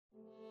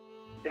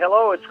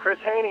Hello, it's Chris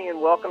Haney, and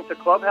welcome to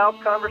Clubhouse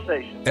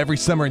Conversation. Every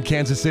summer in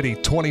Kansas City,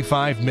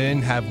 25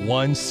 men have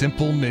one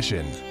simple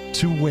mission: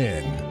 to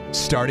win.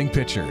 Starting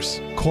pitchers,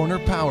 corner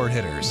power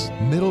hitters,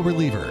 middle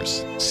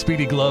relievers,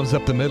 speedy gloves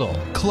up the middle,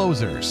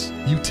 closers,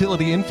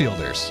 utility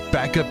infielders,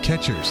 backup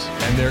catchers,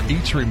 and they're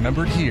each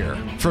remembered here.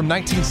 From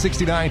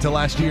 1969 to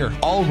last year,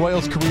 all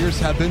Royals careers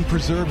have been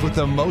preserved with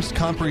the most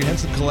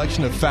comprehensive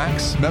collection of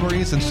facts,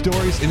 memories, and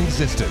stories in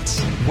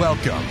existence.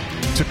 Welcome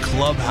to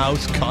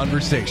Clubhouse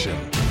Conversation.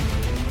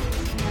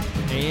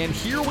 And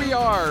here we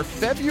are,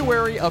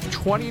 February of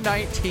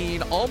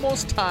 2019,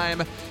 almost time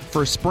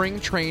for spring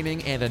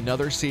training and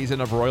another season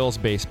of Royals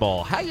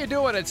baseball. How you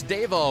doing? It's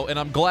Dave-O, and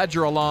I'm glad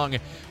you're along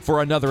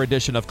for another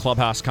edition of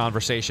Clubhouse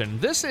Conversation.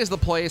 This is the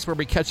place where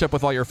we catch up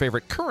with all your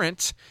favorite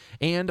current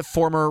and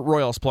former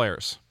Royals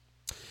players.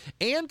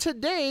 And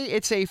today,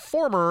 it's a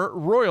former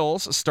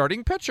Royals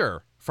starting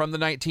pitcher. From the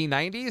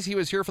 1990s, he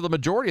was here for the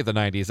majority of the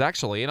 90s,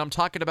 actually, and I'm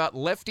talking about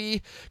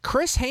lefty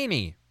Chris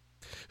Haney,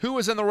 who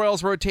was in the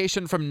Royals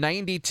rotation from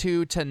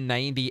 92 to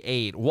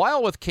 98.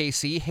 While with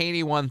KC,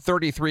 Haney won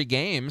 33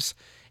 games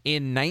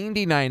in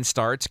 99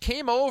 starts,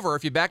 came over,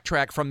 if you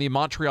backtrack, from the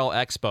Montreal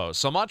Expos.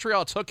 So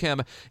Montreal took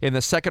him in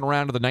the second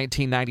round of the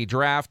 1990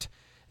 draft.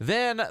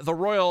 Then the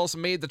Royals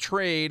made the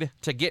trade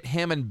to get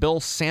him and Bill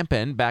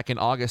Sampson back in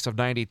August of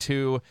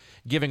 92,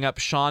 giving up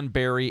Sean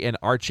Barry and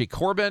Archie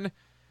Corbin.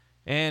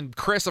 And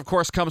Chris, of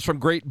course, comes from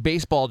great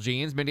baseball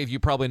genes. Many of you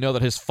probably know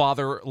that his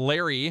father,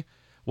 Larry,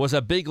 was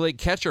a big league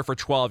catcher for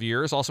 12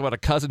 years, also had a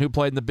cousin who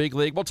played in the big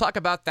league. We'll talk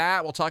about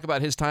that. We'll talk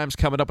about his times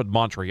coming up in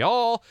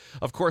Montreal.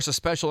 Of course, a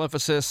special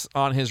emphasis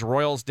on his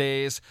Royals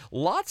days.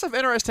 Lots of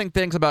interesting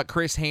things about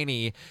Chris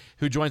Haney,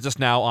 who joins us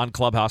now on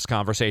Clubhouse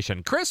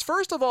Conversation. Chris,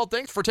 first of all,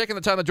 thanks for taking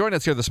the time to join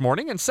us here this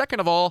morning. And second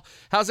of all,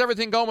 how's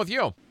everything going with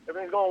you?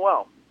 Everything's going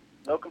well.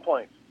 No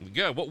complaints.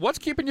 Good. What's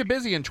keeping you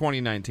busy in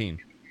 2019?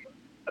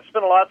 I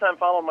spent a lot of time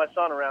following my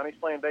son around. He's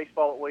playing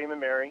baseball at William &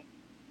 Mary.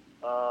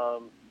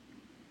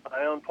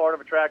 I own part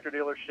of a tractor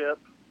dealership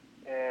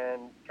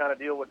and kind of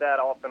deal with that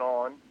off and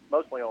on,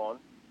 mostly on.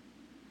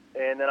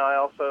 And then I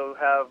also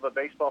have a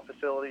baseball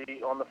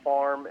facility on the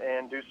farm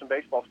and do some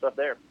baseball stuff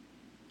there.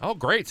 Oh,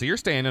 great. So you're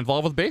staying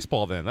involved with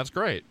baseball then. That's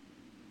great.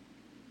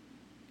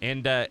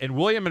 And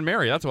William &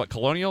 Mary, that's what,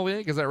 Colonial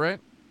League? Is that right?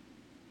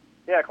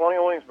 Yeah,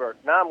 Colonial Williamsburg.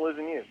 Now I'm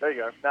losing you. There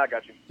you go. Now I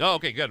got you. Oh,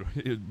 okay, good.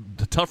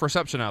 Tough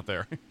reception out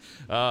there.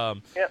 Yeah.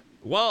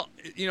 Well,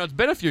 it's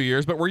been a few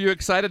years, but were you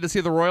excited to see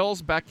the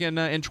Royals back in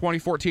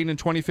 2014 and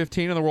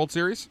 2015 in the World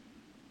Series?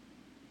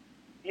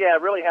 Yeah,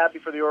 really happy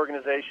for the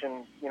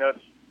organization. It's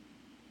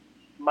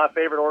my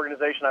favorite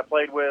organization I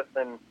played with,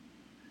 and,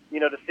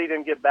 to see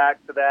them get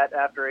back to that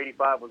after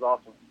 85 was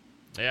awesome.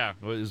 Yeah,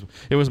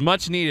 it was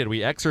much needed.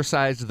 We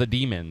exercised the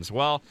demons.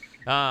 Well,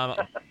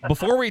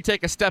 before we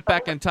take a step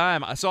back in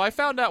time, so I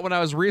found out when I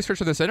was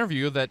researching this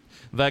interview that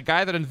the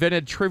guy that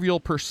invented Trivial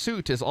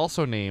Pursuit is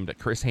also named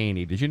Chris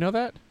Haney. Did you know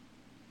that?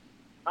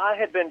 I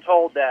had been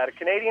told that. A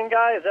Canadian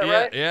guy, is that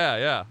right?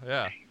 Yeah.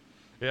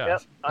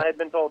 Yep, I had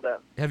been told that.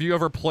 Have you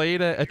ever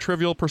played a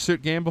Trivial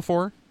Pursuit game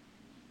before?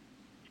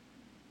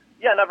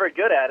 Yeah, not very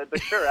good at it, but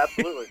sure,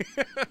 absolutely.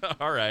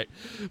 All right,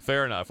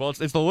 fair enough. Well,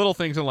 it's the little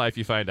things in life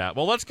you find out.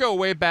 Well, let's go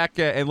way back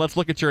and let's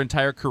look at your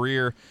entire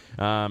career,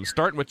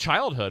 starting with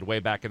childhood way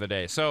back in the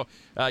day. So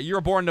you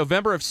were born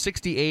November of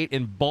 '68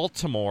 in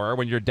Baltimore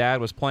when your dad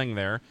was playing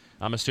there,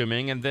 I'm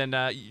assuming, and then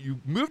you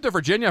moved to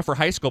Virginia for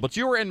high school, but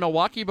you were in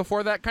Milwaukee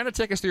before that. Kind of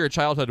take us through your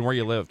childhood and where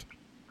you lived.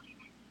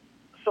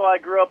 So I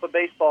grew up a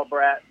baseball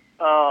brat.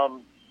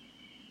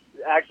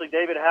 Actually,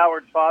 David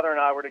Howard's father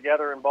and I were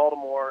together in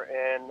Baltimore,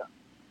 and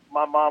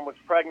my mom was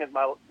pregnant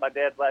my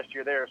dad's last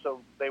year there, so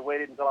they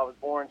waited until I was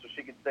born so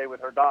she could stay with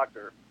her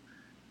doctor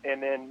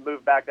and then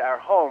move back to our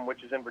home,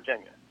 which is in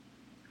Virginia.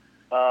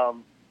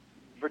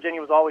 Virginia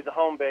was always a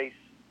home base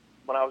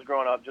when I was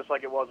growing up, just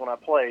like it was when I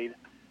played.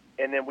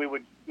 And then we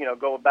would,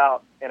 go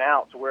about and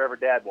out to wherever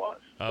Dad was.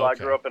 So I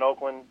grew up in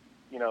Oakland,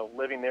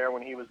 living there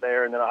when he was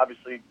there, and then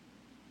obviously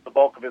the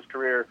bulk of his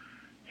career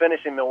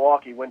finished in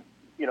Milwaukee. Went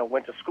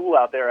to school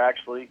out there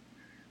actually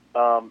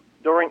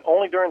during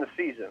the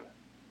season.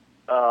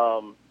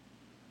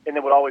 And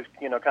then would always,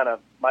 kind of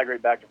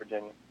migrate back to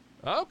Virginia.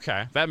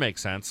 Okay, that makes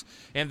sense.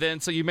 And then,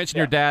 so you mentioned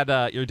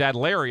your dad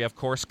Larry, of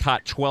course,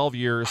 caught 12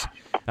 years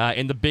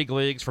in the big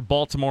leagues for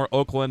Baltimore,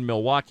 Oakland,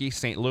 Milwaukee,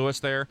 St. Louis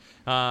there.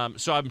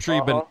 So I'm sure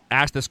you've been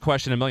asked this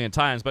question a million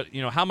times, but,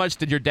 how much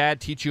did your dad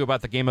teach you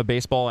about the game of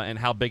baseball, and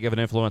how big of an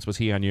influence was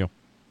he on you?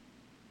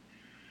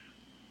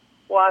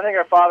 Well, I think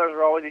our fathers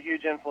are always a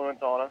huge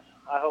influence on us.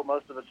 I hope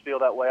most of us feel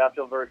that way. I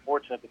feel very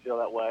fortunate to feel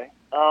that way.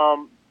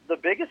 The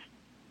biggest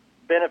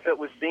benefit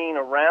was being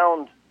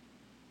around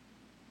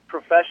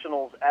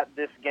professionals at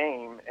this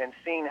game and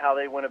seeing how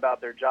they went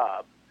about their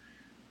job.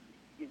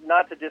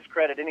 Not to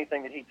discredit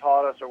anything that he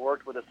taught us or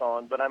worked with us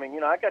on, but I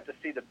got to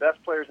see the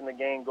best players in the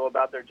game go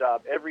about their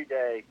job every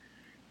day,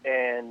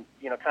 and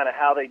kind of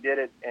how they did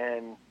it,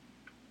 and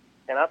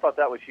I thought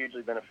that was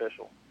hugely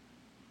beneficial.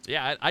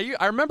 Yeah,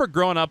 I remember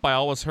growing up, I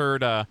always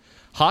heard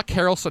Hawk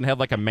Harrelson had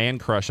like a man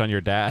crush on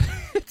your dad.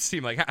 It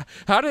seemed like.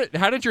 How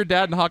did your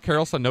dad and Hawk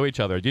Harrelson know each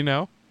other? Do you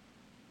know?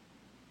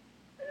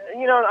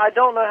 I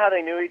don't know how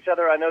they knew each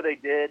other. I know they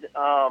did.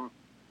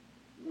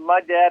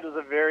 My dad was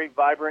a very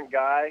vibrant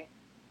guy.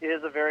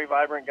 Is a very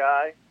vibrant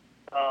guy.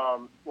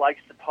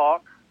 Likes to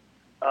talk,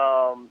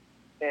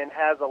 and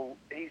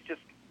he's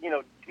just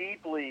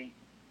deeply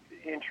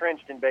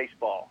entrenched in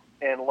baseball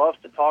and loves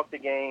to talk the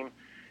game.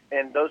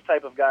 And those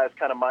type of guys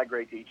kind of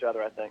migrate to each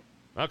other, I think.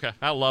 Okay.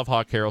 I love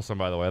Hawk Harrelson,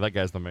 by the way. That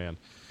guy's the man.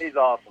 He's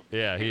awesome.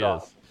 Yeah, he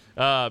is.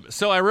 Awesome.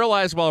 So I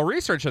realized while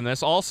researching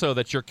this also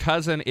that your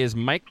cousin is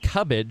Mike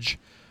Cubbage,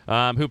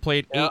 who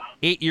played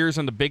eight years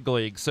in the big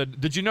league. So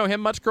did you know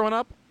him much growing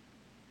up?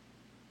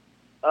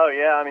 Oh,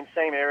 yeah. I mean,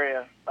 same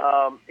area.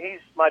 He's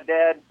my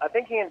dad. I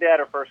think he and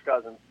Dad are first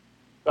cousins.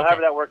 So Okay.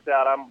 however that works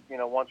out, I'm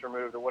once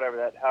removed or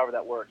however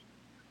that works.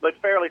 But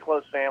fairly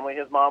close family.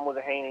 His mom was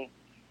a Haney.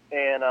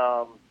 And,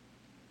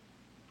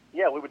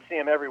 yeah, we would see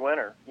him every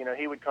winter.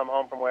 He would come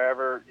home from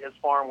wherever. His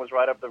farm was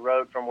right up the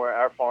road from where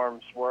our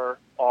farms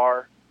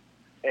are.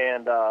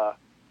 And,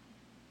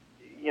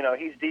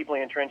 he's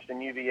deeply entrenched in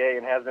UVA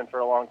and has been for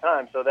a long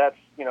time. So that's,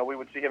 we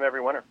would see him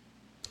every winter.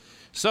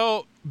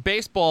 So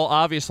baseball,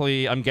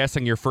 obviously, I'm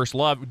guessing your first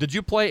love. Did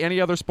you play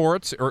any other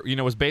sports? Or,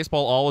 was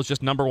baseball always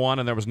just number one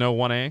and there was no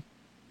 1A?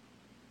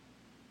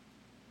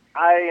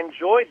 I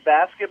enjoyed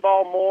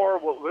basketball more,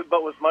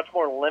 but was much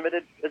more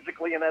limited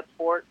physically in that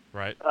sport.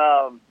 Right.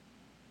 I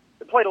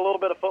played a little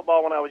bit of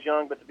football when I was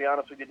young, but to be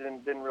honest with you,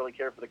 didn't really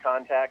care for the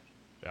contact.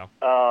 Yeah.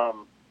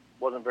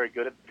 Wasn't very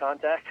good at the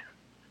contact.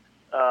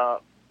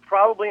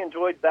 Probably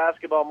enjoyed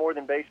basketball more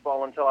than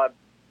baseball until I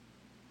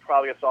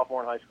probably a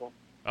sophomore in high school.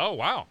 Oh,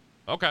 wow.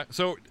 Okay.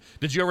 So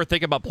did you ever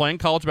think about playing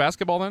college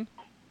basketball then?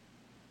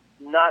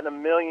 Not in a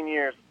million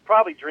years.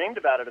 Probably dreamed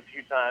about it a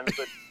few times,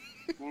 but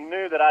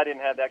knew that I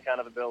didn't have that kind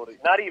of ability.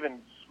 Not even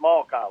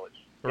small college.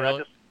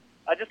 Really?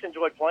 I just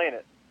enjoyed playing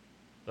it.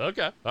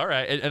 Okay. All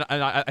right. And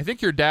I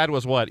think your dad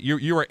was what?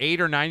 You were 8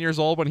 or 9 years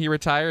old when he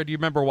retired? Do you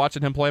remember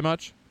watching him play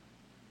much?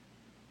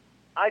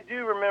 I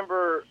do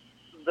remember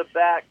the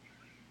back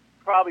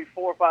probably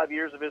 4 or 5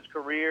 years of his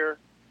career.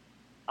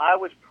 I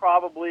was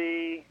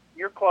probably,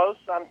 you're close,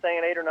 I'm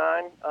saying 8 or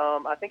 9.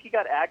 I think he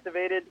got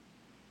activated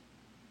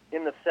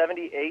in the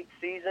 78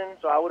 season,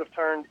 so I would have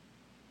turned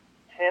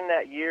 10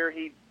 that year.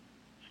 He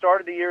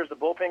started the year as the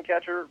bullpen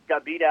catcher,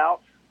 got beat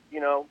out,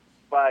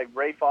 by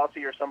Ray Fosse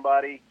or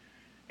somebody,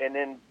 and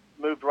then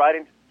moved right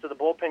into the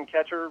bullpen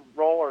catcher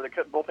role or the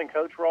bullpen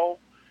coach role.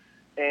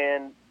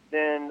 And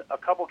then a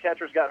couple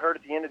catchers got hurt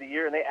at the end of the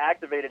year, and they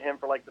activated him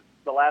for like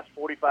the last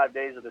 45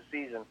 days of the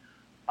season.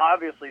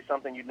 Obviously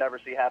something you'd never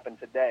see happen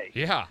today.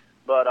 Yeah.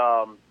 But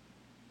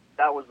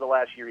that was the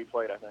last year he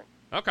played, I think.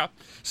 Okay.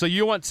 So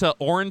you went to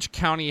Orange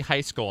County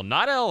High School,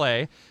 not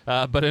L.A.,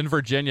 but in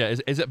Virginia.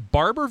 Is it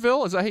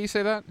Barberville? Is that how you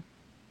say that?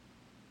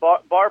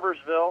 Barbersville.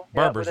 Barbersville.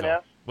 Yeah, with an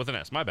S. With an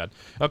S, my bad.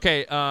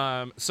 Okay,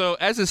 so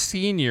as a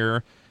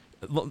senior,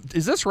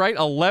 is this right?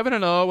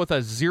 11-0 with a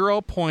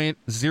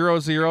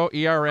 0.00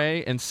 ERA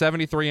in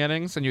 73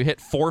 innings, and you hit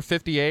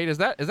 458. Is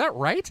that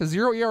right? A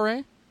 0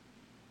 ERA?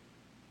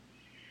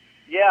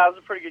 Yeah, it was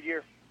a pretty good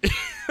year.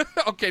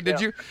 Okay,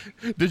 did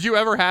you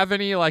ever have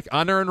any like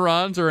unearned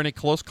runs or any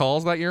close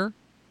calls that year?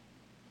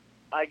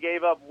 I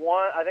gave up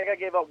one. I think I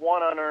gave up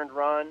one unearned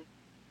run.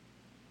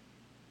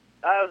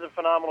 That was a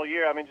phenomenal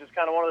year. I mean, just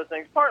kind of one of the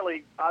things,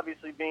 partly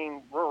obviously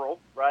being rural,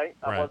 right?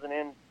 I wasn't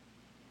in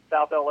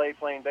South L.A.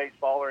 playing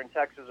baseball or in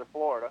Texas or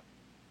Florida.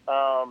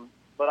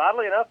 But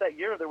oddly enough, that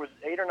year there was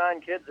 8 or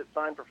 9 kids that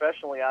signed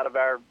professionally out of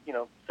our,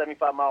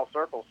 75-mile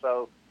circle.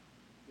 So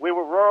we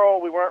were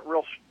rural. We weren't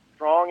real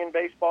strong in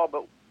baseball,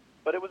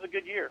 but it was a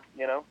good year,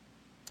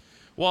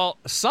 Well,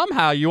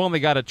 somehow you only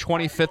got a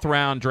 25th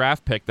round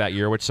draft pick that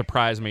year, which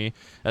surprised me,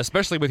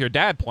 especially with your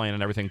dad playing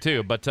and everything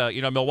too. But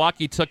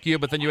Milwaukee took you,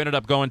 but then you ended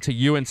up going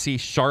to UNC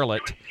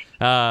Charlotte.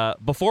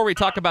 Before we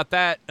talk about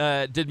that,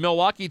 did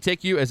Milwaukee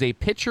take you as a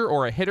pitcher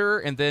or a hitter?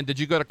 And then did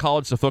you go to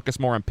college to focus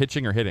more on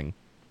pitching or hitting?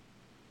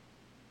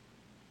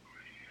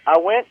 I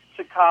went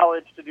to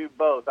college to do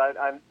both.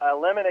 I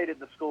eliminated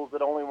the schools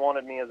that only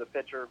wanted me as a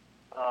pitcher.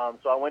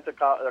 So I went to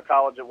a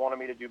college that wanted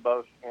me to do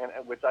both, and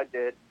which I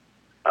did.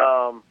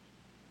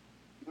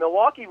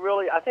 Milwaukee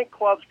really, I think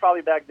clubs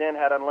probably back then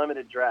had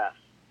unlimited drafts.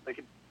 They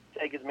could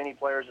take as many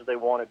players as they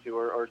wanted to,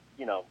 or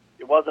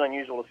it wasn't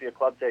unusual to see a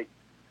club take,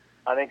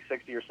 I think,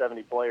 60 or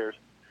 70 players.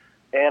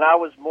 And I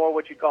was more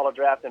what you'd call a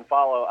draft and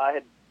follow. I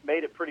had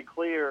made it pretty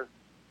clear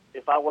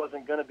if I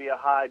wasn't going to be a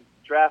high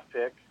draft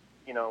pick,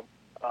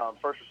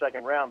 first or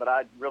second round, that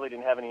I really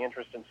didn't have any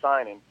interest in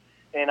signing.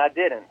 And I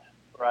didn't,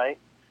 right?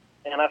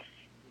 And I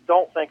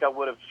don't think I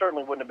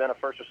certainly wouldn't have been a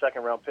first or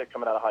second round pick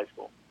coming out of high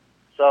school.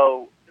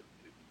 So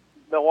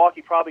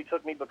Milwaukee probably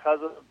took me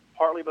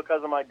partly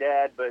because of my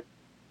dad, but,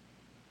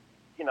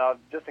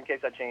 just in case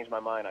I changed my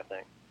mind, I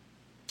think.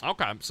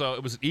 Okay, so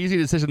it was an easy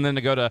decision then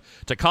to go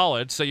to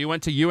college. So you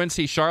went to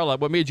UNC Charlotte.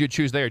 What made you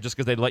choose there? Just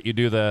because they'd let you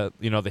do the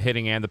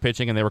hitting and the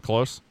pitching and they were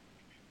close?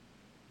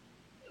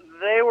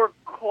 They were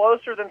close.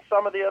 closer than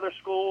some of the other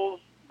schools.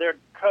 Their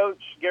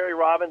coach, Gary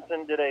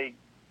Robinson, did a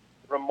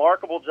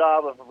remarkable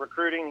job of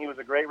recruiting. He was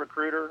a great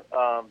recruiter.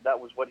 That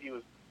was what he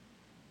was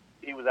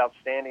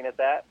outstanding at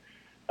that.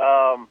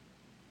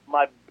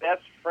 My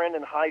best friend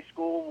in high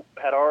school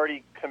had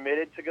already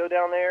committed to go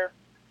down there,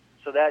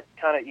 so that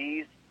kind of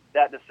eased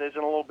that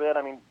decision a little bit.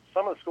 I mean,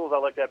 some of the schools I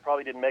looked at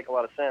probably didn't make a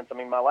lot of sense. I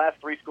mean, my last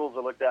 3 schools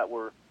I looked at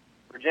were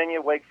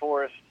Virginia, Wake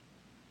Forest,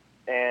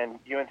 and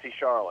UNC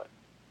Charlotte.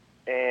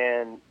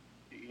 And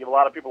a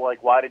lot of people are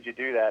like, why did you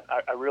do that?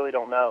 I really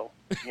don't know.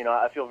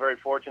 I feel very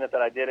fortunate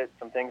that I did it.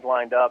 Some things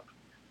lined up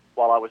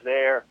while I was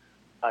there.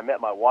 I met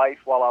my wife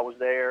while I was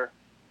there.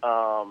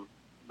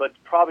 But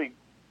probably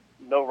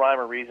no rhyme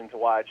or reason to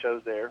why I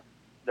chose there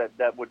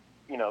that would,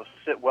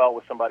 sit well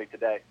with somebody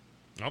today.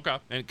 Okay.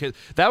 And 'cause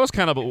that was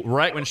kind of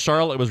right when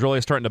Charlotte was really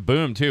starting to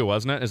boom too,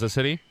 wasn't it, as a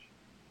city?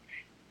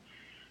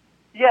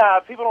 Yeah,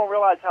 people don't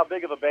realize how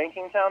big of a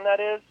banking town that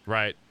is.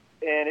 Right.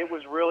 And it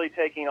was really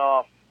taking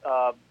off.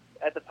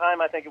 At the time,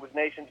 I think it was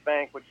Nations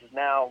Bank, which is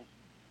now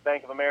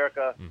Bank of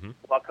America. Mm-hmm.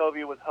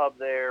 Wachovia was hub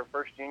there.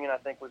 First Union, I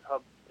think, was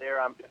hub there,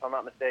 if I'm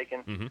not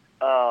mistaken.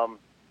 Mm-hmm.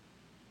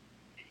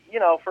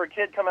 For a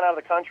kid coming out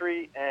of the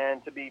country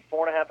and to be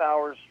 4.5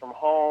 hours from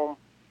home,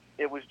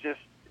 it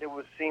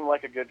seemed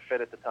like a good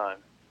fit at the time.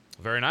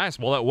 Very nice.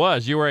 Well, it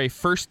was. You were a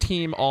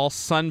first-team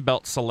All-Sun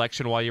Belt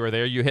selection while you were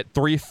there. You hit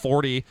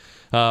 340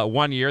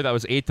 one year. That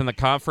was 8th in the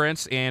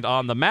conference. And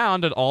on the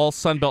mound, an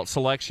All-Sun Belt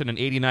selection in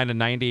 89 and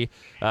 90.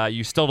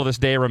 You still to this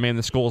day remain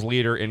the school's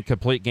leader in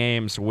complete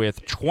games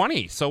with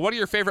 20. So what are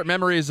your favorite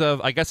memories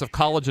of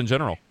college in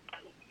general?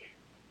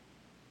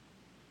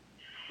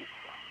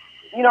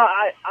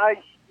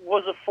 I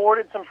was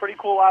afforded some pretty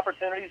cool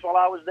opportunities while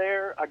I was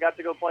there. I got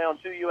to go play on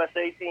 2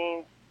 USA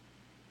teams.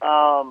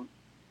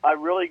 I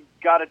really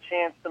got a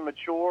chance to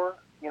mature.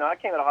 I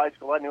came out of high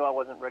school. I knew I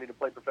wasn't ready to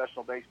play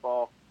professional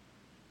baseball.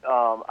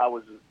 I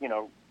was,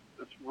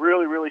 this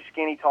really, really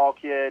skinny, tall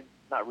kid.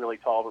 Not really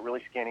tall, but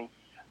really skinny.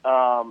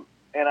 And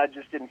I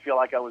just didn't feel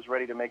like I was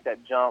ready to make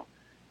that jump.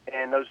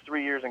 And those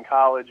 3 years in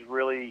college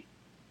really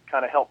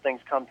kind of helped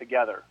things come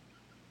together.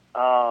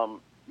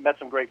 Met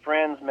some great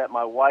friends, met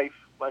my wife,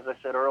 as I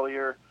said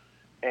earlier,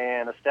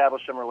 and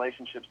established some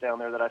relationships down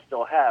there that I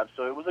still have.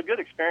 So it was a good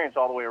experience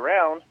all the way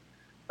around.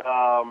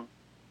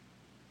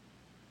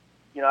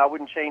 I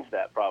wouldn't change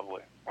that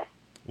probably.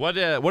 What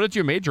did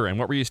you major in?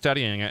 What were you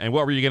studying, and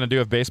what were you going to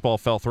do if baseball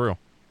fell through?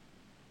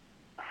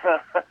 I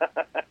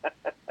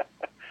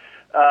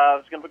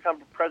was going to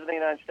become president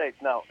of the United States.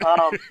 No.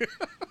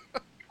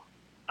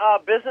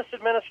 Business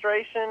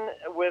administration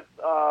with,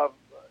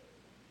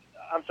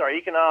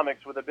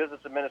 economics with a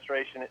business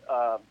administration,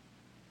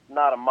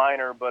 not a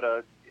minor, but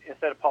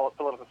instead of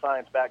political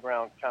science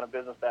background, kind of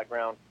business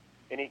background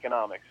in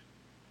economics.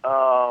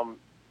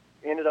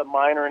 Ended up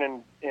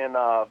minoring in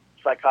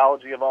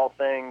psychology of all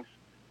things.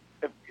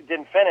 It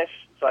didn't finish,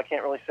 so I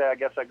can't really say. I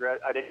guess I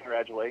didn't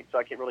graduate, so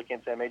I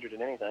can't say I majored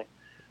in anything.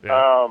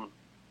 Yeah.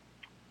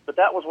 But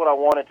that was what I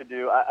wanted to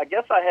do. I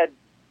guess I had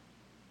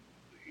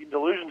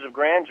delusions of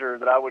grandeur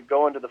that I would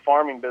go into the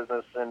farming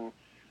business and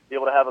be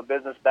able to have a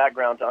business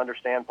background to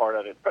understand part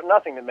of it. But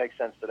nothing that makes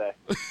sense today.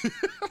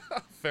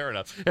 Fair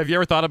enough. Have you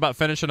ever thought about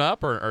finishing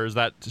up, or is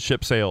that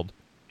ship sailed?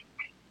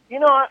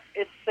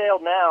 It's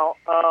sailed now.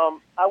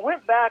 I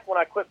went back when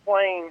I quit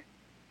playing.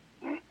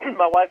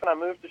 My wife and I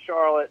moved to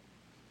Charlotte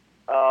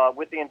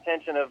with the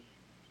intention of,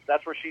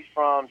 that's where she's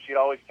from. She'd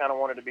always kind of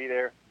wanted to be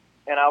there.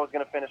 And I was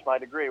going to finish my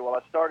degree. Well,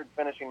 I started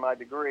finishing my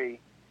degree,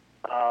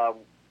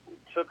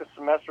 took a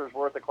semester's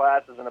worth of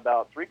classes, and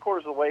about 3/4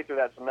 of the way through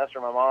that semester,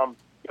 my mom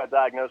got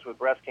diagnosed with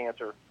breast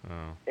cancer.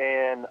 Oh.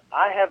 And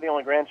I have the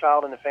only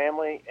grandchild in the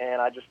family,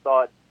 and I just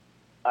thought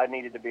I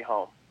needed to be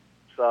home.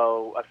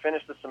 So I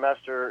finished the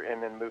semester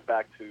and then moved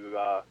back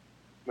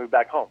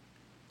home.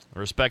 I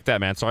respect that,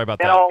 man. Sorry about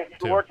that. That all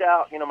worked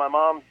out. My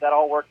mom, that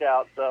all worked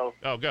out. So.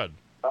 Oh, good.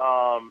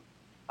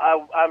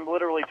 I'm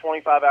literally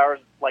 25 hours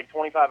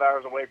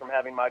away from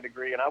having my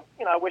degree, and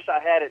I wish I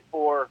had it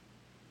for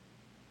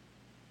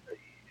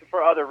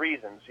other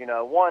reasons.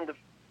 One, to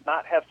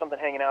not have something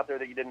hanging out there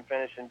that you didn't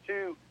finish, and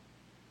two,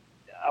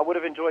 I would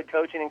have enjoyed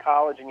coaching in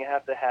college, and you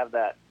have to have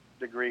that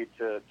degree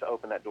to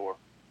open that door.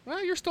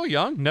 Well, you're still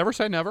young. Never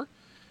say never.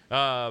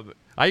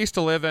 I used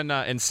to live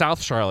in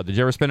South Charlotte. Did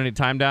you ever spend any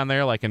time down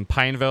there, like in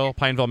Pineville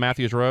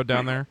Matthews Road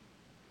down there?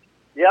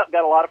 Yep,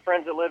 got a lot of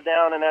friends that live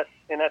down in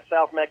that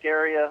South Mech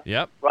area.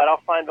 Yep. Right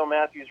off Pineville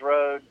Matthews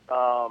Road.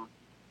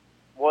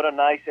 What a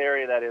nice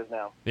area that is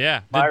now.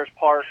 Yeah. Myers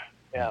Park.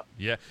 Yeah.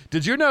 Yeah.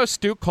 Did you know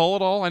Stu Cole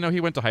at all? I know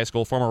he went to high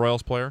school, former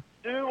Royals player.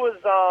 Stu was,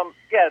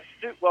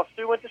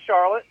 Stu went to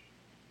Charlotte.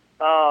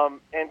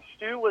 And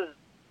Stu was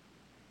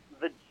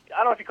I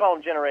don't know if you call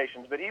him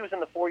generations, but he was in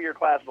the 4-year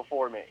class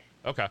before me.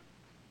 Okay.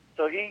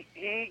 So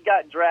he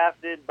got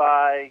drafted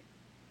by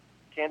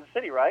Kansas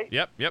City, right?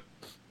 Yep.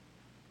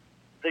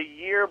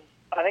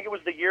 I think it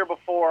was the year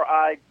before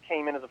I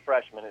came in as a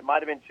freshman. It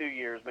might have been 2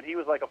 years, but he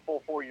was like a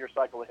full 4-year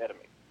cycle ahead of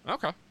me.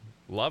 Okay.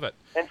 Love it.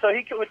 And so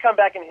he would come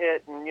back and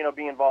hit and,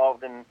 be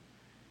involved. And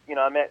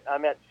I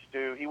met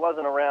Stu. He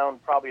wasn't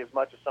around probably as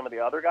much as some of the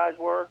other guys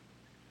were,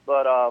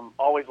 but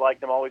always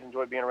liked him, always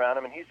enjoyed being around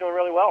him, and he's doing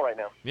really well right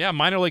now. Yeah,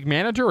 minor league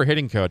manager or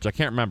hitting coach? I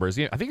can't remember. I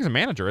think he's a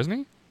manager, isn't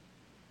he?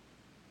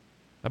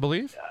 I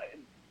believe.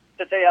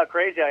 To tell you how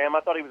crazy I am,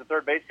 I thought he was a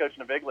third base coach in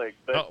the big leagues.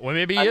 But well,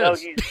 maybe he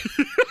is.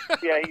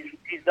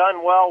 He's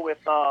done well with.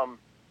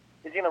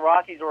 Is he in the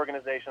Rockies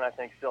organization? I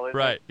think still is.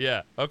 Right.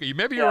 Yeah. Okay.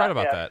 Maybe you're right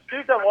about that.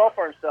 Stu's done well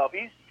for himself.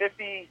 He's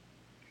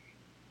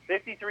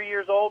 53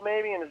 years old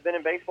maybe, and has been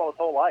in baseball his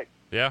whole life.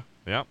 Yeah.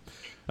 Yeah.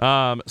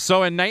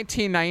 So in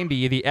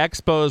 1990, the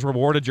Expos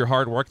rewarded your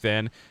hard work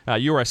then.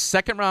 You were a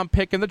second-round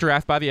pick in the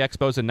draft by the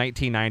Expos in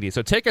 1990.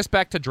 So take us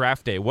back to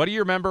draft day. What do you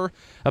remember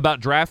about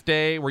draft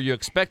day? Were you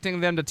expecting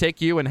them to take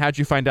you, and how'd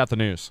you find out the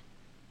news?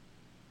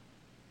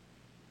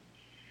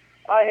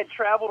 I had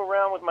traveled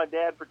around with my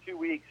dad for 2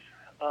 weeks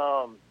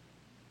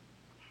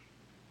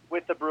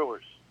with the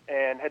Brewers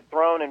and had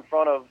thrown in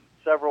front of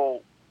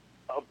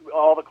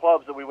all the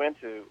clubs that we went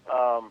to.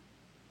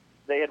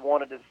 They had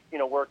wanted to,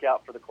 work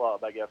out for the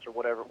club, I guess, or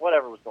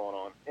whatever was going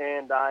on.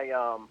 And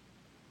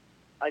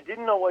I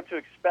didn't know what to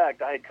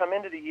expect. I had come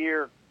into the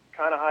year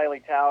kind of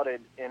highly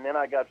touted, and then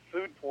I got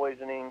food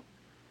poisoning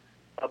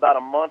about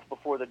a month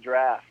before the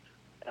draft.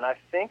 And I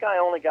think I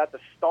only got to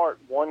start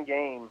one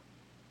game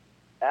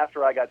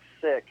after I got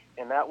sick,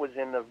 and that was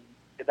in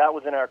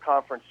our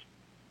conference,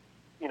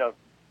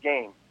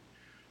 game.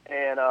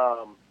 And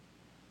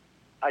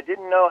I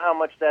didn't know how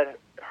much that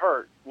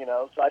hurt,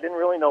 so I didn't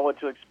really know what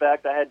to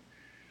expect.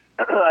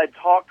 I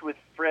talked with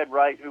Fred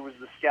Wright, who was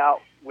the scout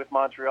with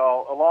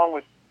Montreal, along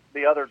with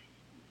the other,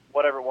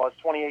 whatever it was,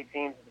 28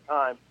 teams at the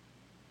time.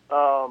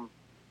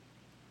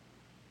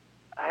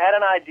 I had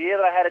an idea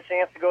that I had a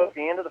chance to go at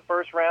the end of the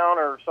first round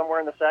or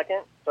somewhere in the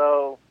second.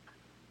 So,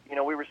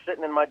 we were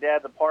sitting in my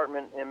dad's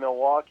apartment in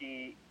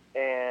Milwaukee,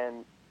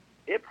 and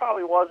it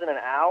probably wasn't an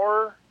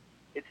hour.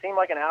 It seemed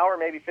like an hour,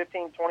 maybe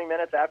 15, 20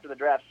 minutes after the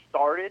draft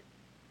started.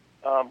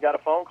 Got a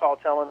phone call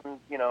telling,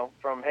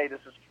 from, hey, this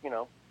is,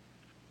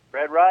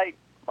 Fred Wright,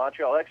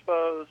 Montreal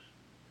Expos.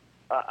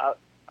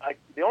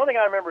 The only thing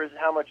I remember is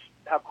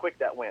how quick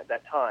that went,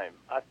 that time.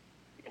 I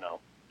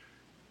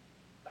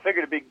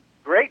figured it'd be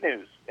great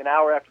news an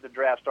hour after the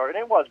draft started.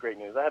 And it was great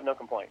news. I have no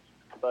complaints.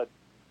 But,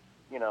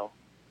 it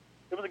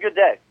was a good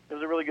day. It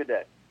was a really good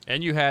day.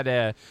 And you had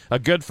a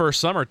good first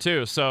summer,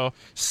 too. So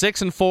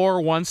 6-4,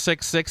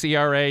 1.66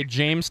 ERA,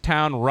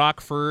 Jamestown,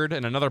 Rockford,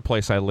 and another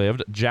place I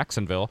lived,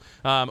 Jacksonville.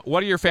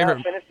 What are your favorite?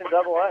 Yeah, I finished in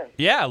Double-A.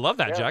 Yeah, I love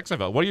that,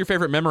 Jacksonville. What are your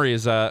favorite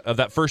memories of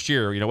that first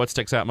year? What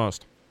sticks out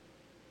most?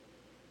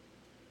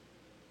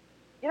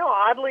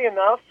 Oddly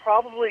enough,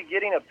 probably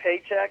getting a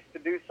paycheck to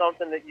do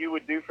something that you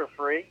would do for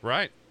free.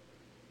 Right.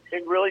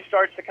 It really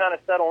starts to kind of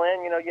settle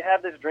in. You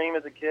have this dream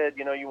as a kid.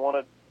 You want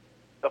to.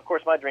 Of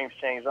course, my dreams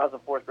changed. When I was in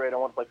fourth grade, I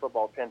wanted to play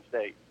football at Penn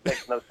State.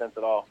 Makes no sense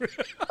at all.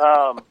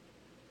 But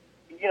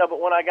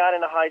when I got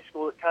into high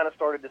school, it kind of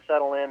started to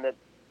settle in that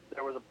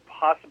there was a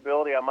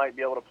possibility I might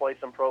be able to play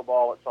some pro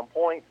ball at some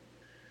point.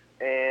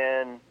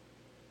 And,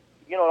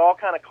 it all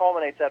kind of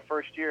culminates that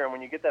first year. And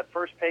when you get that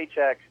first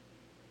paycheck,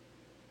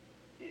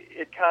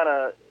 it kind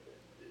of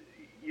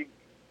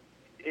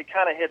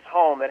hits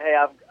home that, hey,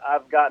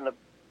 I've gotten a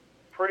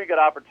pretty good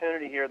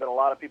opportunity here that a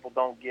lot of people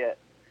don't get.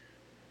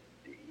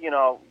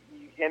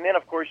 And then,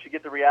 of course, you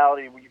get the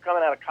reality when you're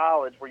coming out of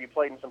college where you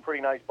played in some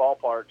pretty nice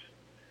ballparks,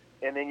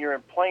 and then you're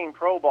playing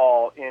pro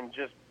ball in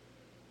just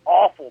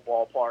awful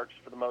ballparks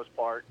for the most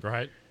part.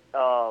 Right.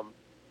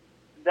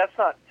 That's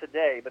not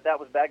today, but that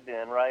was back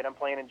then, right? I'm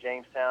playing in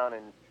Jamestown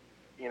and,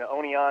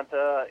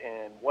 Oneonta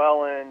and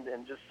Welland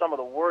and just some of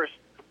the worst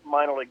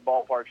minor league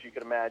ballparks you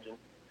could imagine.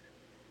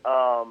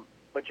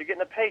 But you're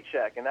getting a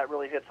paycheck, and that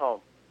really hits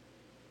home.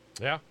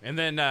 Yeah, and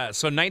then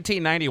so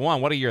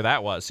 1991, what a year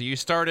that was. So you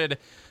started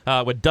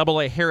with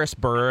Double-A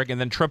Harrisburg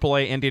and then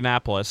Triple-A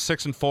Indianapolis,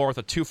 6-4 with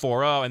a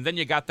 2.40, and then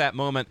you got that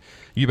moment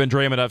you've been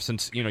dreaming of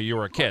since you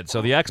were a kid.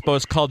 So the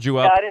Expos called you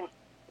up. Yeah,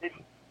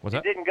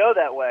 it didn't go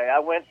that way. I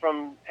went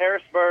from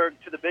Harrisburg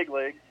to the big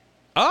leagues.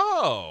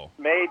 Oh.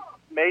 Made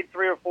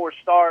 3 or 4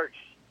 starts,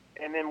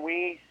 and then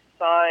we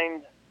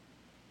signed.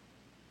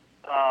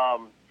 I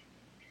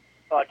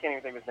can't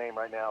even think of his name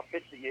right now.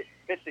 Pitched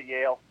at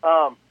Yale.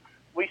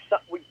 We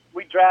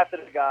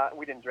drafted a guy.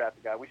 We didn't draft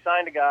a guy. We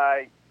signed a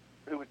guy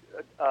who would.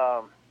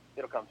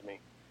 It'll come to me.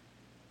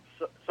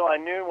 So I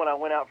knew when I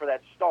went out for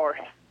that start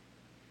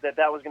that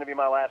was going to be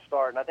my last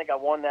start, and I think I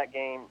won that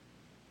game,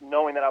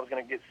 knowing that I was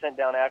going to get sent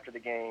down after the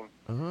game,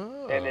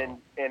 and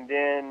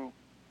then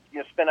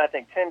spent I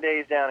think 10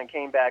 days down and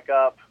came back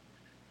up.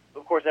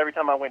 Of course, every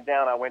time I went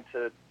down, I went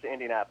to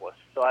Indianapolis.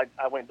 So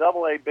I went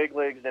Double-A, big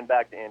leagues, then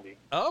back to Indy,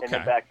 and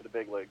then back to the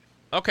big leagues.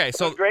 Okay,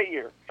 so it was a great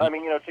year. I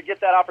mean, to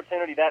get that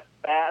opportunity that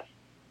fast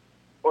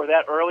or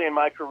that early in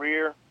my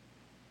career,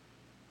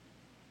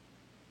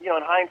 in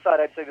hindsight,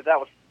 I'd say that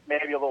was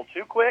maybe a little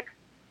too quick,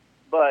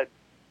 but,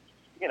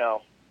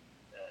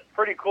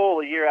 pretty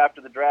cool a year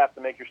after the draft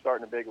to make your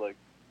start in the big league.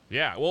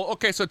 Yeah, well,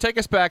 okay, so take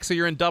us back. So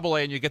you're in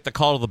Double-A and you get the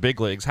call to the big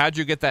leagues. How'd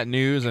you get that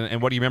news,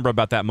 and what do you remember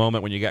about that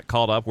moment when you got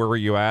called up? Where were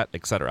you at,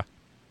 et cetera?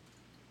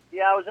 Yeah,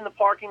 I was in the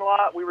parking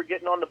lot. We were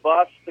getting on the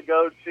bus to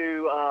go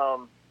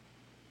to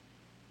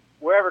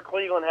wherever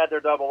Cleveland had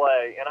their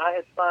AA, and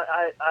I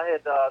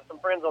had some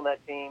friends on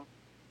that team.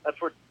 I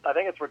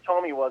think it's where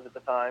Tommy was at the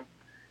time,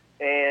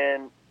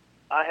 and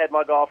I had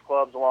my golf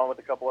clubs along with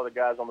a couple other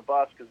guys on the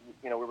bus because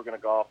we were going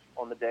to golf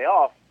on the day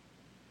off.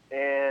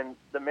 And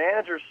the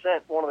manager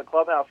sent one of the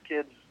clubhouse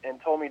kids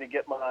and told me to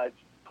get my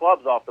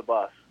clubs off the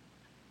bus,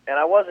 and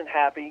I wasn't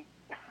happy.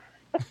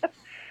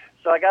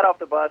 So I got off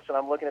the bus, and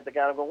I'm looking at the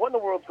guy, and I'm going, what in the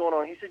world's going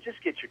on? He said,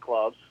 just get your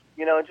clubs,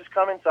 and just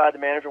come inside. The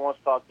manager wants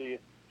to talk to you.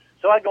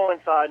 So I go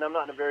inside, and I'm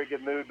not in a very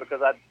good mood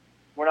because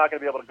we're not going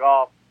to be able to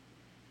golf.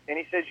 And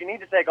he says, you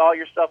need to take all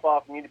your stuff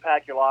off. You need to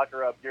pack your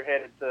locker up. You're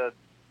headed to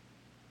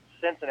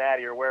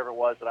Cincinnati or wherever it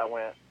was that I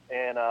went.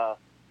 And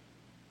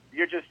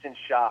you're just in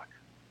shock,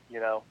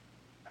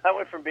 I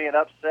went from being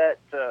upset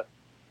to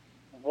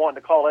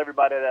wanting to call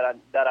everybody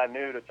that I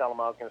knew to tell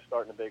them I was going to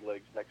start in the big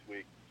leagues next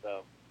week.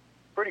 So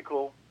pretty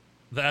cool.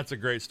 That's a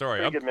great story.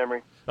 Pretty good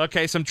memory.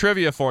 Okay, some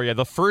trivia for you.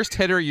 The first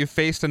hitter you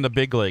faced in the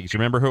big leagues, you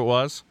remember who it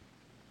was?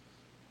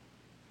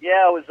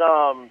 Yeah, it was,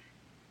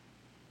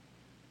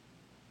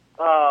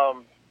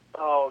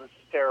 this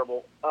is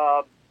terrible.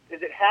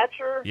 Is it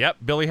Hatcher? Yep,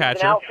 Billy Hatcher.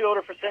 He's an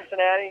outfielder for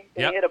Cincinnati.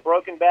 And Yep. He hit a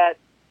broken bat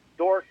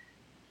dork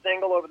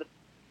single over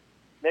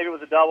maybe it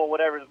was a double,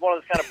 whatever. It was one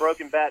of those kind of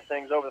broken bat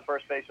things over the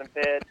first baseman's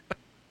head.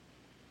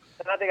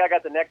 And I think I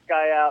got the next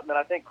guy out, and then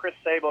I think Chris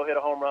Sabo hit a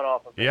home run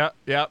off of him.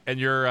 Yeah. And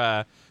you're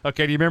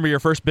okay. Do you remember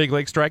your first big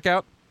league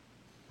strikeout?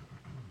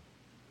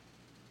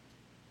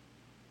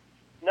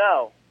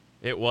 No.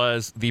 It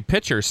was the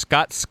pitcher,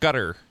 Scott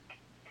Scudder.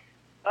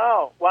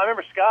 Oh, well, I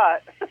remember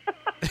Scott.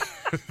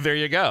 There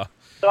you go.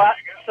 So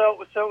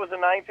it was a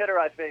ninth hitter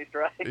I faced,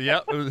 right?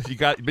 Yep, you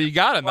got him.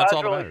 Well, That's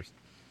all that matters.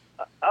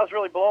 I was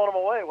really blowing him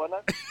away,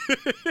 wasn't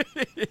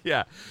I?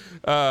 Yeah.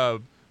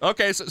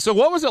 Okay, so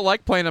what was it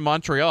like playing in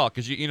Montreal?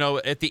 Because,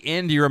 at the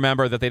end you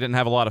remember that they didn't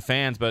have a lot of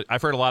fans, but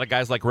I've heard a lot of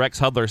guys like Rex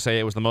Hudler say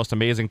it was the most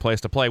amazing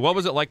place to play. What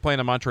was it like playing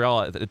in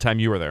Montreal at the time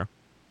you were there?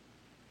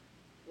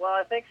 Well,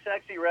 I think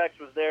Sexy Rex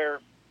was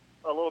there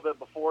a little bit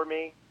before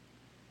me.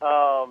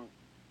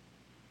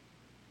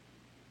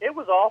 It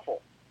was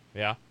awful.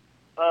 Yeah.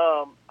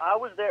 I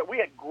was there. We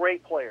had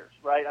great players,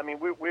 right? I mean,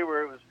 it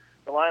was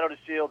Delino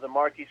DeShields and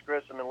Marquise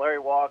Grissom and Larry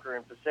Walker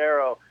and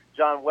Pissarro,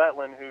 John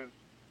Wetland, who's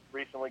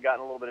recently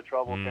gotten a little bit of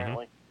trouble,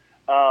 apparently.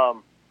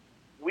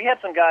 We had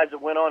some guys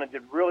that went on and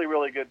did really,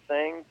 really good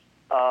things.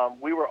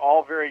 We were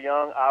all very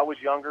young. I was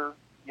younger,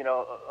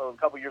 a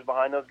couple years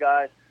behind those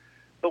guys.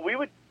 But we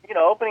would,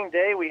 opening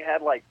day, we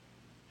had like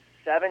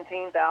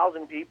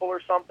 17,000 people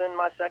or something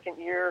my second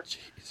year.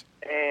 Jeez.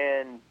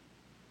 And,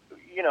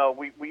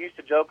 we used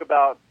to joke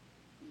about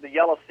the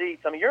yellow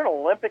seats. I mean, you're in an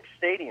Olympic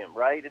stadium,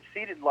 right? It's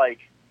seated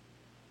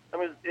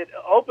it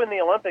opened the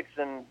Olympics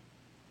in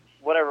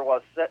whatever it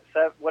was,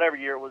 whatever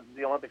year it was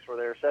the Olympics were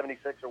there,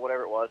 76 or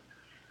whatever it was.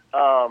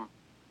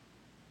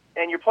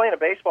 And you're playing a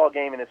baseball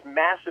game in this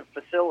massive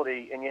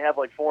facility, and you have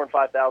like 4,000 and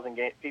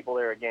 5,000 people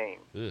there a game.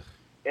 Ugh.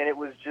 And it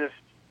was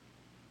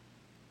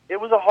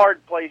a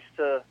hard place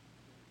to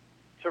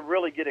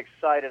really get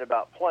excited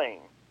about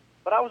playing.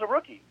 But I was a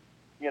rookie,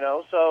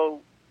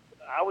 so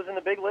I was in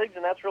the big leagues,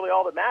 and that's really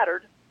all that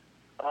mattered.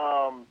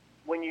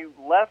 When you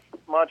left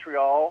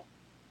Montreal,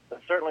 and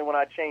certainly when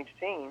I changed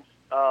teams,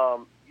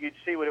 you'd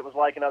see what it was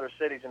like in other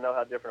cities and know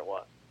how different it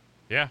was.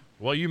 Yeah.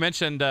 Well, you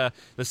mentioned the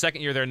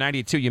second year there,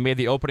 92, you made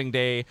the opening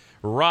day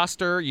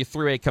roster. You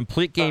threw a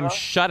complete game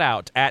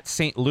shutout at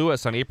St.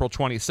 Louis on April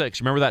 26th.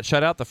 You remember that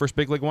shutout, the first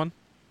big league one?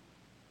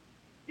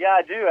 Yeah,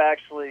 I do,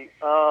 actually.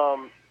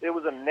 It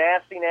was a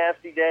nasty,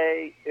 nasty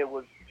day. It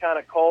was kind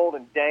of cold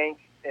and dank,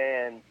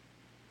 and,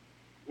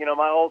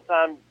 my whole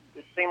time,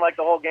 it seemed like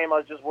the whole game I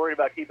was just worried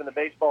about keeping the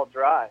baseball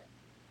dry.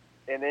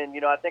 And then,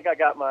 I think I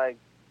got it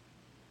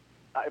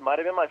might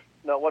have been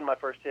no, it wasn't my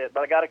first hit,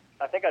 but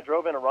I think I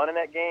drove in a run in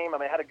that game. I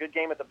mean, I had a good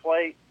game at the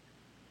plate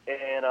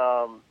and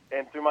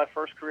threw my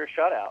first career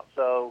shutout.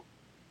 So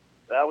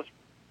that was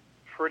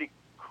pretty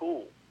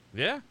cool.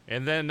 Yeah.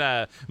 And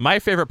then my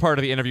favorite part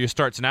of the interview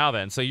starts now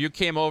then. So you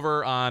came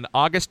over on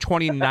August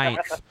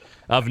 29th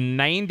of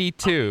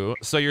 92.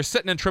 So you're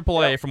sitting in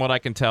AAA from what I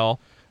can tell.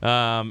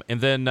 And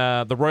then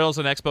the Royals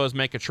and Expos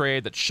make a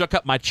trade that shook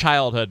up my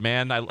childhood,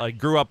 man. I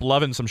grew up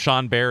loving some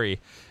Sean Barry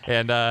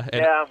and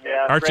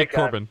Archie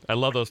Corbin. I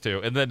love those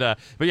two. And then,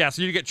 but yeah,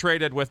 so you get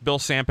traded with Bill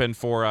Sampson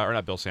for, or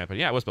not Bill Sampson.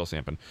 Yeah, it was Bill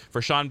Sampson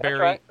for Sean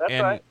Barry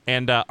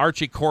and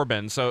Archie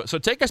Corbin. So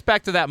take us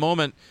back to that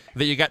moment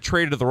that you got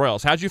traded to the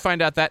Royals. How'd you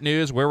find out that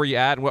news? Where were you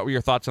at? And what were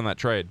your thoughts on that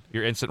trade?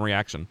 Your instant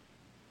reaction?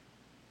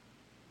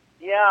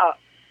 Yeah,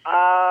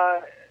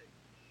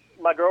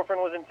 my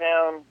girlfriend was in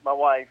town, my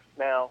wife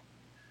now.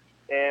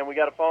 And we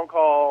got a phone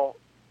call,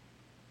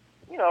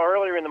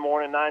 earlier in the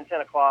morning, 9,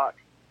 10 o'clock.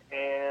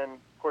 And,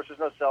 of course,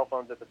 there's no cell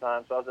phones at the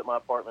time, so I was at my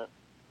apartment.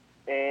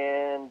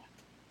 And,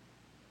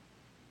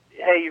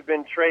 hey, you've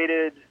been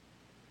traded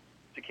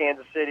to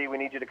Kansas City. We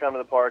need you to come to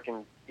the park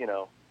and,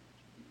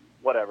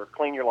 whatever,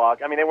 clean your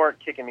locker. I mean, they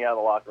weren't kicking me out of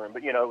the locker room,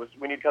 but, it was,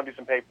 we need to come do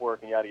some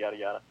paperwork and yada, yada,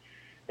 yada.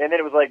 And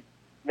then it was like,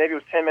 maybe it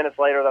was 10 minutes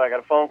later that I got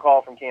a phone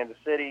call from Kansas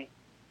City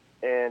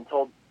and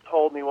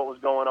told me what was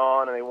going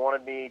on, and they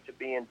wanted me to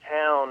be in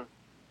town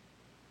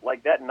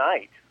like that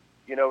night.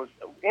 You know,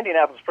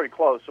 Indianapolis was pretty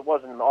close. It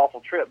wasn't an awful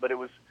trip, but it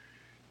was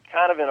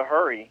kind of in a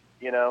hurry,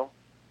 you know.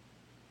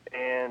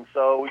 And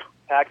so we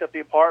packed up the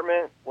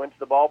apartment, went to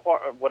the ballpark,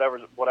 or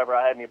whatever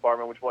I had in the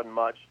apartment, which wasn't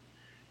much.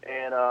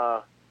 And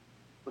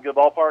we go to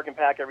the ballpark and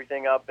pack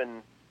everything up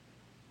and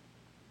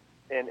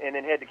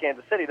then head to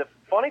Kansas City. The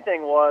funny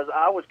thing was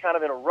I was kind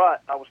of in a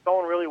rut. I was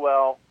throwing really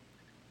well,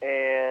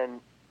 and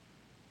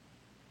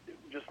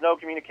just no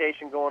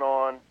communication going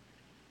on.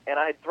 And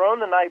I had thrown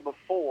the night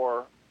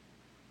before,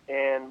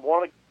 and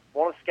one of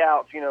the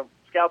scouts, you know,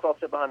 scouts all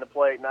sit behind the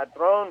plate, and I'd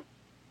thrown,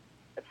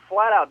 it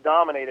flat out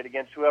dominated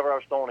against whoever I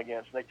was throwing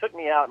against. And they took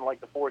me out in like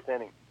the fourth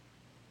inning.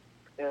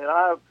 And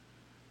I,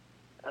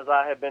 as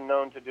I have been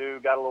known to do,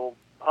 got a little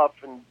huff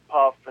and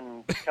puff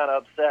and kind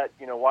of upset,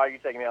 you know, why are you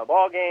taking me out of the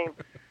ball game?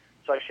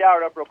 So I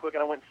showered up real quick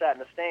and I went and sat in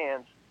the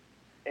stands.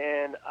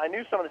 And I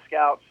knew some of the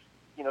scouts,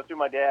 you know, through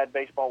my dad,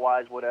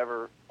 baseball-wise,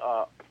 whatever.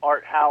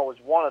 Art Howell was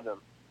one of them.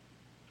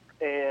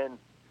 And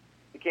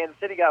the Kansas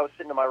City guy was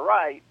sitting to my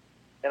right,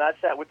 and I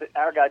sat with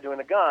our guy doing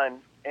the gun,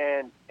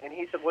 and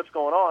he said, what's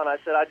going on? I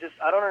said, I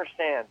don't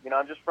understand. You know,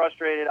 I'm just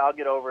frustrated. I'll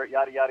get over it,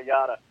 yada, yada,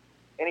 yada.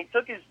 And he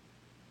took his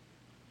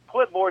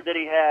clipboard that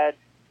he had,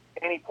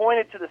 and he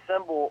pointed to the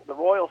symbol, the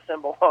Royal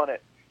symbol on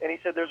it, and he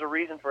said, there's a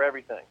reason for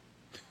everything.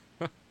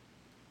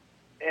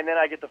 And then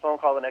I get the phone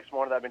call the next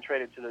morning that I've been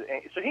traded to the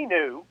 – so he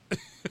knew.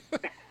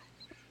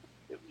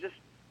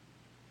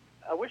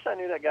 I wish I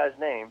knew that guy's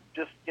name.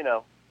 Just, you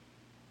know,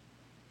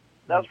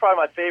 that was probably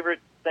my favorite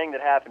thing that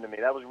happened to me.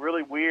 That was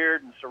really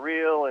weird and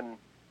surreal, and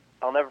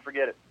I'll never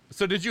forget it.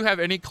 So did you have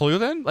any clue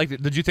then? Like,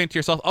 did you think to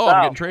yourself, oh, no.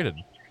 I'm getting traded?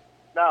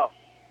 No,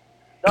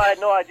 I had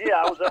no idea.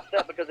 I was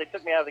upset because they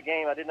took me out of the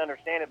game. I didn't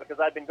understand it because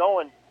I'd been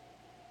going,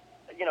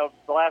 you know,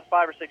 the last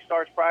 5 or 6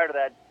 starts prior to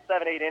that,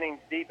 7, 8 innings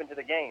deep into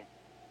the game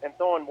and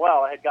throwing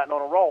well. I had gotten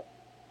on a roll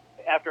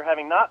after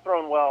having not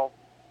thrown well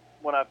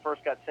when I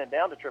first got sent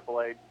down to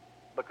AAA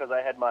because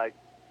I had my,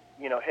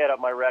 you know, head up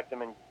my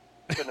rectum and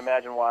couldn't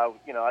imagine why,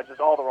 you know, I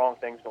just all the wrong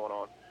things going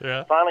on.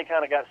 Yeah. Finally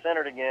kind of got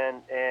centered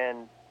again,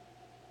 and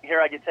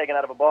here I get taken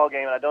out of a ball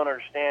game, and I don't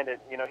understand it.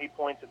 You know, he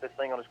points at this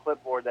thing on his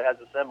clipboard that has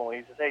a symbol, and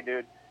he says, hey,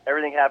 dude,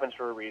 everything happens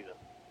for a reason.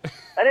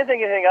 I didn't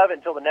think anything of it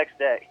until the next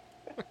day.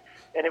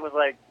 And it was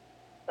like,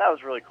 that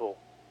was really cool.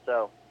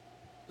 So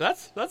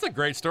That's a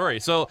great story.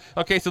 So,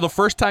 okay, so the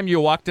first time you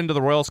walked into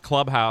the Royals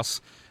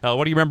clubhouse,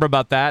 what do you remember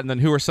about that? And then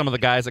who were some of the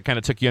guys that kind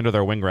of took you under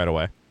their wing right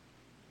away?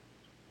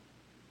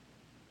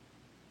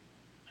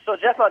 So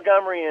Jeff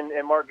Montgomery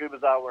and Mark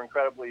Gubicza were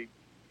incredibly,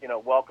 you know,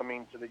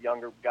 welcoming to the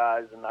younger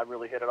guys, and I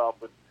really hit it off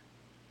with,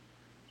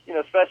 you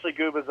know, especially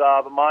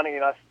Gubicza. But Monty, you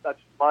know,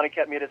 Monty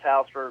kept me at his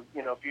house for,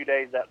 you know, a few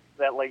days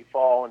that late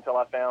fall until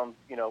I found,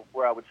 you know,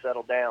 where I would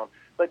settle down.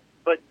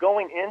 But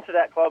going into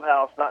that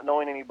clubhouse, not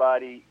knowing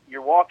anybody,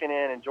 you're walking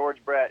in and George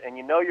Brett, and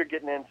you know you're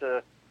getting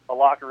into a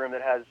locker room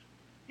that has,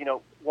 you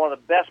know, one of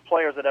the best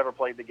players that ever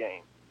played the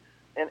game.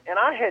 And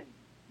I had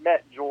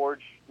met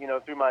George, you know,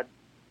 through my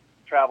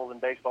travels in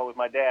baseball with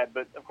my dad,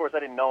 but of course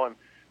I didn't know him.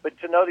 But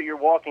to know that you're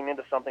walking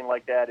into something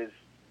like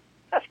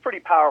that's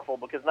pretty powerful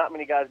because not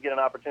many guys get an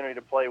opportunity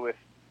to play with,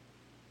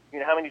 you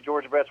know, how many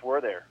George Bretts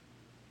were there?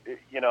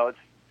 You know,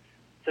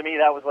 to me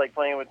that was like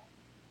playing with,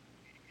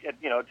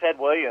 you know, Ted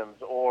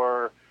Williams,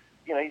 or,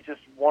 you know, he's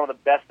just one of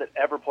the best that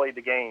ever played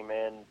the game.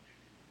 And,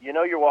 you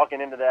know, you're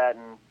walking into that,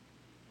 and,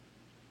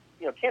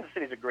 you know, Kansas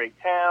City's a great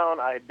town.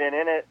 I had been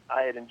in it.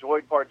 I had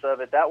enjoyed parts of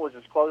it. That was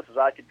as close as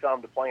I could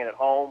come to playing at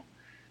home.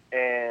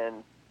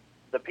 And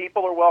the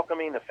people are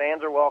welcoming, the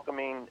fans are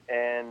welcoming,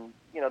 and,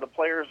 you know, the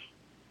players,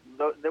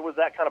 there was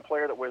that kind of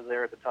player that was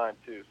there at the time,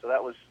 too. So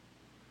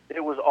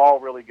it was all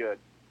really good.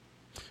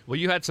 Well,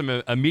 you had some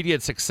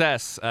immediate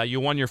success. You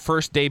won your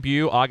first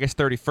debut August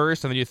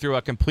 31st, and then you threw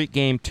a complete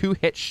game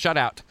 2-hit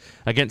shutout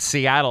against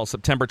Seattle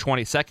September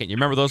 22nd. You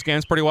remember those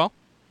games pretty well?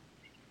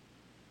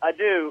 I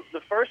do.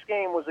 The first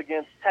game was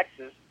against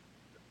Texas,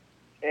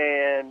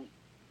 and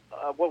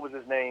what was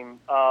his name?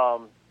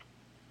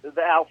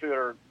 The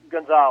outfielder,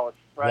 Gonzalez,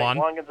 right?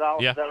 Juan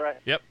Gonzalez, yeah. Is that right?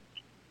 Yep.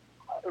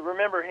 I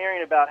remember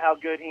hearing about how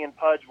good he and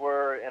Pudge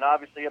were, and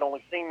obviously had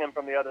only seen them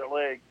from the other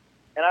league.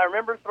 And I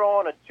remember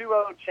throwing a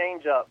 2-0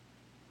 changeup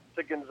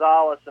to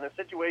Gonzalez in a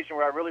situation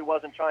where I really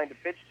wasn't trying to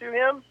pitch to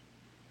him.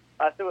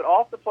 I threw it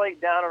off the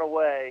plate, down and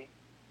away,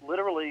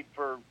 literally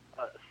for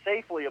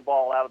safely a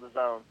ball out of the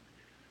zone.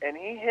 And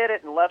he hit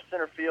it in left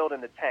center field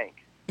in the tank.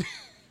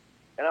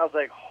 And I was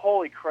like,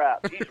 holy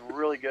crap, he's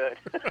really good.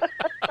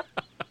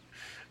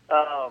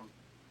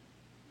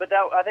 But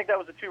I think that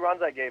was the 2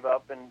 runs I gave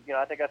up. And, you know,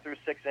 I think I threw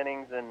 6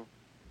 innings. And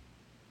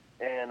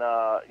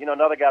you know,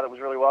 another guy that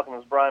was really welcome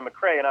was Brian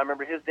McRae. And I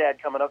remember his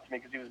dad coming up to me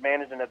because he was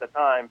managing at the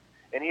time.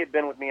 And he had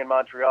been with me in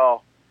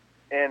Montreal.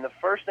 And the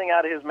first thing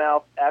out of his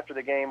mouth after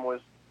the game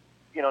was,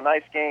 you know,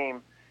 nice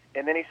game.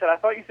 And then he said, I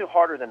thought you threw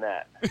harder than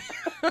that.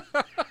 I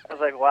was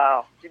like,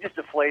 wow, you just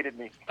deflated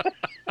me.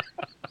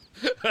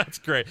 That's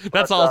great.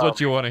 That's all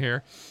what you want to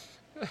hear.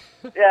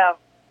 Yeah,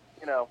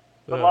 you know,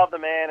 But love the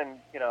man, and,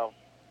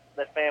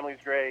 that family's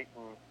great,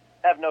 and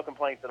have no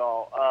complaints at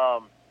all.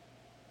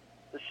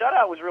 The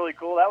shutout was really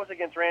cool. That was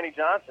against Randy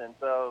Johnson.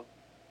 So,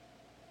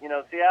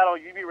 Seattle,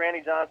 you beat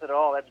Randy Johnson at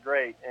all, that's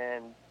great.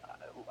 And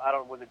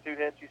was it 2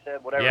 hits you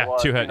said? Whatever it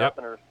was. 2 hits, yep.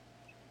 Or,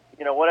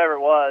 whatever it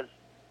was.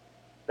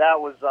 That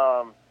was,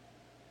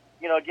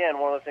 again,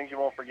 one of those things you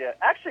won't forget.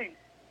 Actually,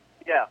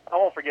 yeah, I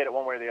won't forget it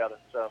one way or the other.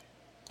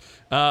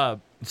 So.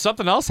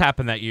 Something else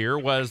happened that year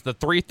was the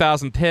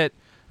 3,000th hit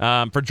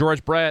for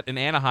George Brett in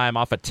Anaheim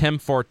off of Tim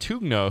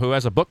Fortugno, who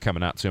has a book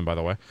coming out soon, by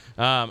the way.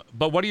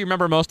 But what do you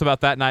remember most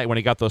about that night when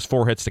he got those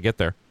 4 hits to get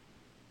there?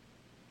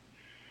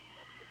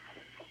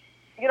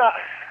 You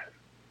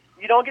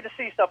don't get to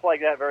see stuff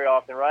like that very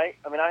often, right?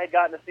 I mean, I had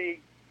gotten to see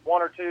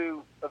 1 or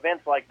 2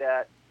 events like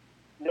that.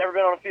 Never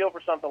been on a field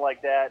for something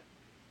like that.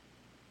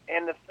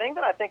 And the thing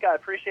that I think I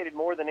appreciated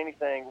more than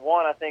anything,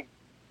 one, I think,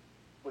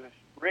 was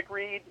Rick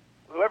Reed,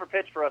 whoever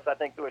pitched for us, I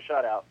think, threw a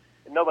shutout.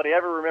 And nobody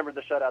ever remembered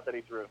the shutout that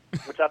he threw,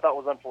 which I thought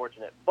was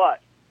unfortunate.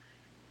 But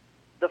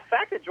the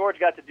fact that George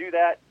got to do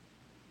that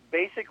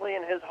basically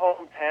in his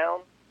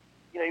hometown,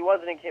 he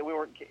wasn't we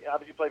weren't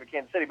obviously played for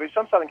Kansas City, but he's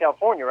from Southern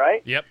California,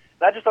 right? Yep.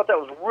 And I just thought that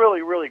was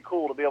really, really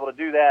cool to be able to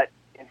do that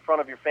in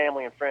front of your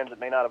family and friends that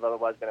may not have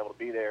otherwise been able to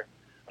be there.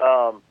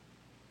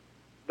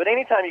 But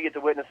anytime you get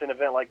to witness an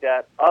event like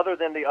that, other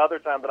than the other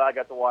time that I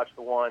got to watch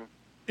the one,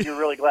 you're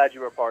really glad you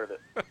were a part of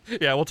it.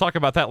 Yeah, we'll talk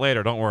about that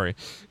later. Don't worry.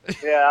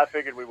 Yeah, I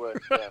figured we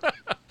would.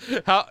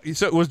 Yeah.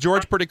 So was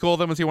George pretty cool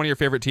then? Was he one of your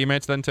favorite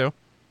teammates then too?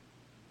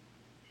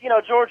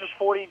 George was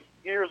 40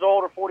 years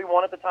old or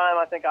 41 at the time.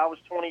 I think I was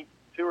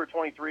 22 or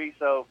 23.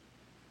 So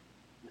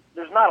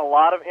there's not a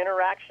lot of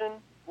interaction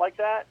like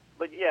that.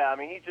 But yeah, I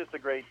mean, he's just a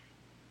great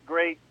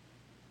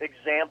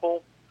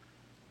example,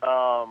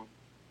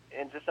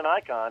 and just an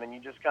icon. And you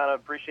just kind of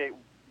appreciate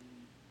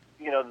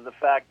the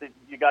fact that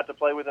you got to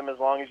play with him as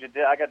long as you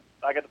did. I got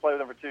to play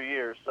with him for 2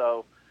 years.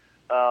 So,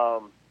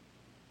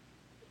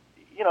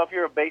 if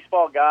you're a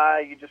baseball guy,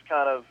 you just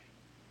kind of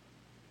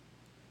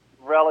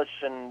relish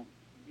and,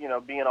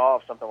 be in awe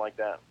of something like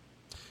that.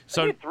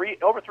 So he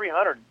had over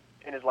 300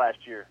 in his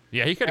last year.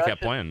 Yeah, he could have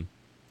kept playing.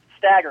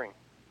 Staggering.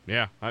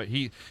 Yeah,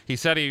 he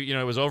said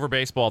it was over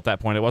baseball at that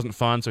point. It wasn't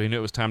fun, so he knew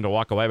it was time to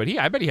walk away. But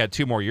I bet he had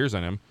 2 more years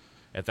in him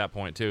at that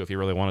point too, if he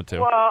really wanted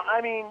to. Well,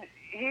 I mean,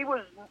 he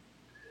was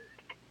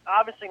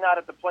obviously not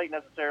at the plate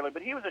necessarily,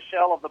 but he was a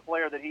shell of the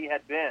player that he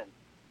had been,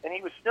 and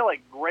he was still a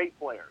great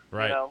player.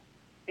 Right.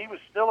 He was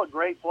still a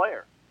great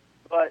player,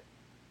 but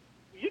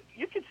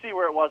you could see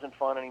where it wasn't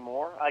fun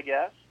anymore, I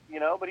guess.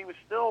 But he was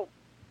still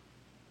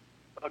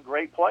a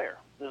great player.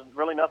 There's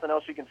really nothing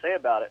else you can say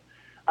about it.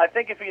 I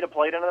think if he'd have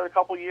played another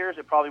couple years,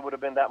 it probably would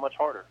have been that much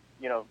harder.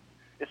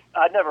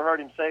 I'd never heard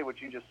him say what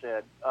you just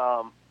said,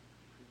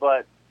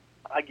 but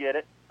I get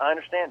it. I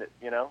understand it.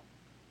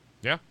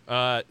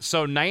 Yeah.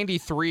 So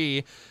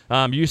 93,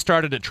 you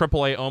started at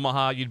AAA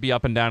Omaha. You'd be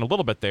up and down a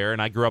little bit there,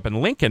 and I grew up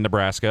in Lincoln,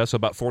 Nebraska, so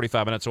about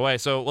 45 minutes away.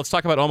 So let's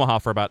talk about Omaha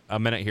for about a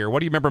minute here. What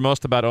do you remember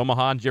most about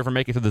Omaha? Did you ever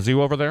make it to the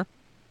zoo over there?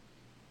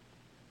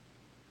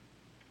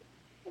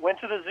 Went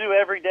to the zoo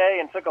every day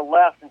and took a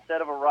left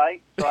instead of a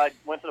right, so I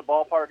went to the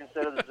ballpark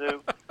instead of the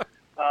zoo.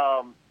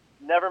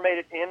 Never made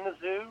it in the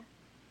zoo.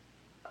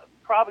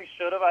 Probably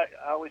should have. I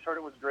always heard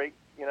it was great,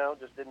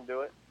 just didn't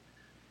do it.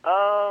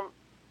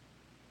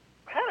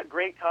 Had a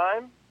great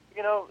time.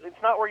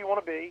 It's not where you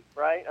want to be,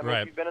 right? I mean,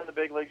 right. If you've been in the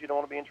big leagues, you don't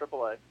want to be in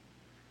AAA.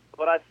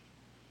 But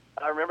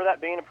I remember that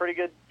being a pretty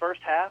good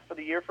first half of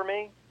the year for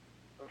me.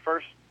 The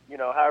first,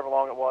 however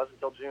long it was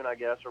until June, I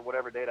guess, or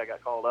whatever date I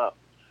got called up.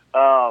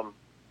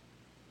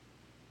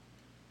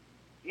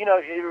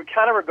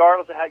 Kind of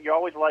regardless of how you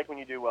always like when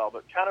you do well,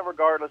 but kind of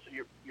regardless of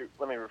your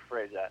let me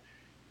rephrase that.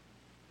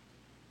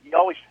 You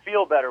always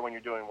feel better when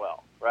you're doing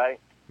well, right?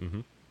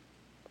 Mm-hmm.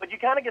 But you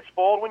kind of get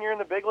spoiled when you're in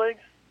the big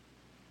leagues.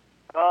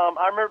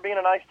 I remember being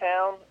a nice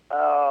town.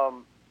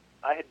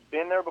 I had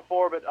been there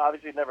before, but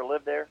obviously had never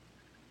lived there.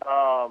 It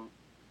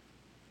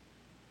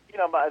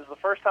was the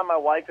first time my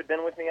wife had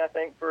been with me, I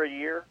think, for a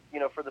year,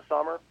 for the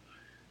summer.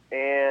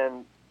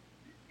 And,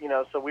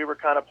 so we were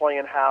kind of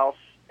playing house,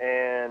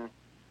 and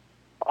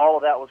all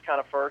of that was kind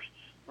of firsts,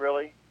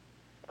 really.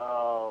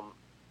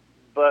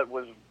 But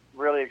was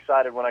really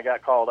excited when I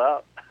got called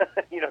up,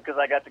 because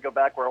I got to go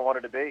back where I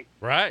wanted to be.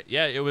 Right.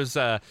 Yeah, it was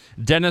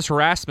Dennis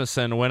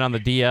Rasmussen went on the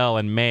DL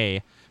in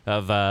May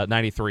of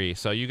 93.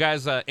 So you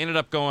guys ended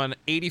up going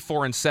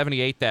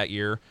 84-78 that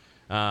year.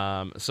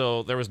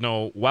 So there was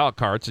no wild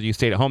card, so you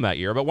stayed at home that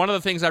year. But one of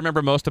the things I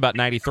remember most about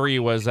 93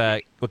 was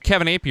with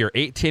Kevin Apier,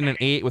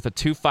 18-8 with a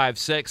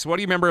 2.56. What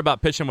do you remember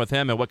about pitching with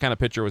him, and what kind of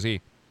pitcher was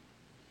he?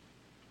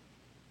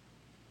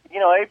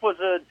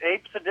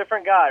 Ape's a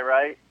different guy,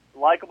 right?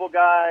 Likable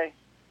guy,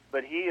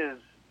 but he is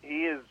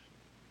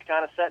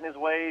kind of set in his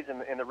ways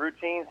and the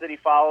routines that he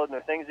followed and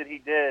the things that he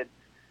did,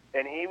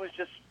 and he was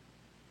just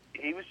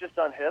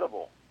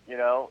unhittable.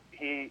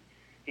 He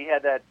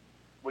had that,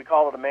 we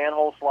call it a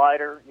manhole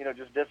slider,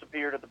 just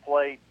disappeared at the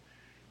plate.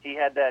 He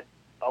had that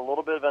a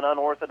little bit of an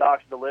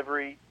unorthodox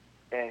delivery,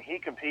 and he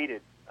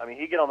competed. I mean,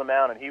 he'd get on the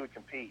mound and he would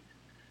compete.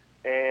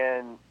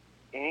 And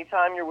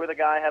anytime you're with a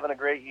guy having a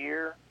great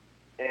year,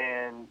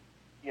 and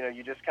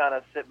you just kind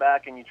of sit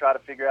back and you try to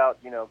figure out,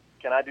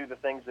 can I do the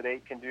things that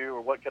Ate can do,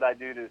 or what could I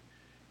do to,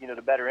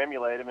 to better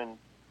emulate him? And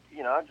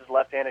I'm just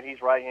left-handed,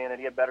 he's right-handed,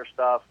 he had better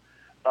stuff.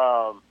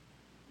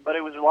 But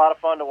it was a lot of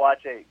fun to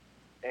watch Ate,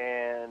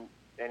 and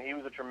he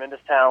was a tremendous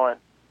talent.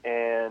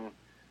 And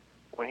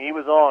when he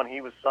was on,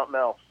 he was something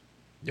else.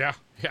 Yeah.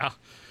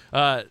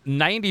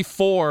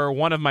 94,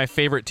 one of my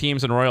favorite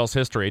teams in Royals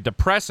history.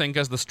 Depressing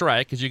because the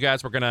strike, because you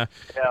guys were going to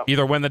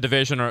either win the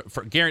division or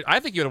I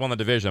think you would have won the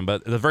division,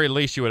 but at the very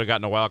least you would have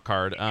gotten a wild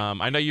card.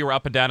 I know you were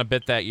up and down a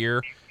bit that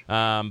year,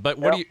 but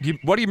what do you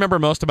remember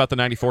most about the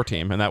 94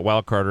 team and that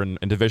wild card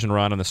and division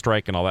run and the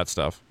strike and all that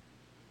stuff?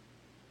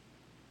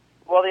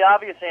 Well, the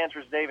obvious answer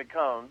is David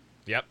Cone.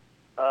 Yep.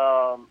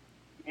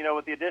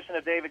 With the addition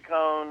of David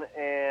Cone,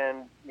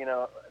 and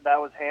that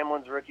was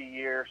Hamlin's rookie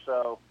year,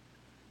 so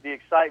the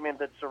excitement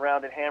that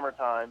surrounded Hammer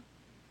Time.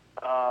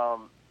 That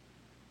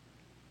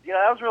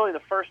was really the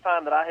first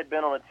time that I had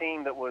been on a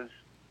team that was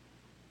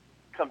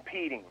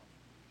competing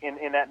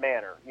in that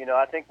manner.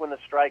 I think when the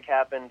strike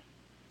happened,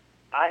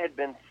 I had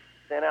been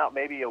sent out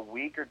maybe a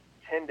week or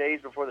 10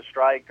 days before the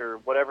strike, or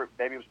whatever,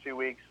 maybe it was 2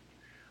 weeks.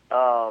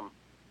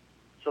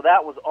 So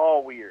that was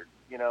all weird,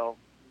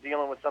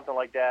 dealing with something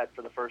like that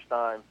for the first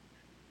time.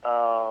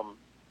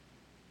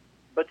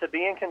 But to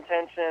be in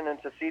contention and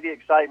to see the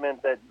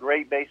excitement that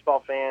great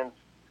baseball fans,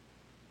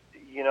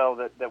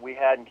 that we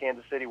had in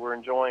Kansas City were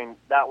enjoying,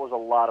 that was a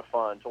lot of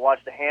fun. To watch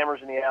the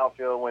Hammers in the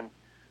outfield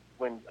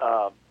when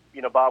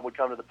Bob would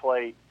come to the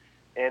plate,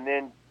 and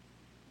then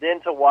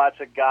to watch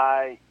a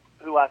guy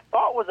who I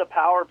thought was a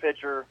power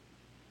pitcher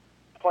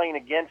playing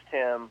against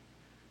him,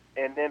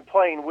 and then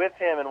playing with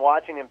him and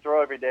watching him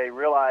throw every day,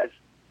 realize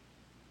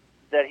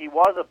that he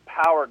was a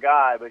power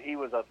guy, but he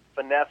was a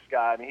finesse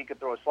guy. I mean, he could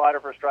throw a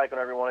slider for a strike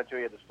whenever he wanted to.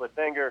 He had the split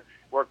finger,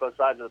 work both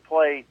sides of the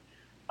plate.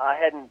 I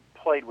hadn't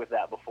played with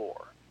that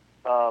before.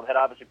 Had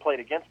obviously played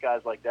against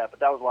guys like that, but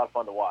that was a lot of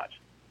fun to watch.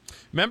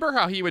 Remember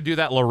how he would do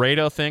that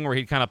Laredo thing where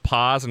he'd kind of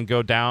pause and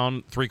go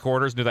down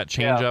 3/4 and do that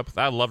changeup?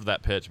 I loved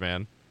that pitch,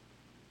 man.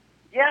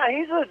 Yeah,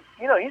 he's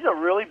a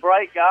really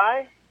bright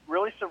guy,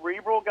 really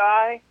cerebral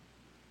guy.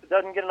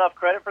 Doesn't get enough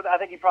credit for that. I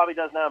think he probably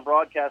does now in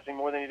broadcasting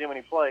more than he did when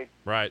he played.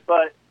 Right.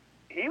 But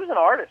he was an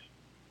artist.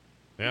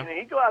 Yeah.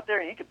 He'd go out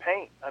there and he could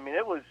paint. I mean,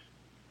 it was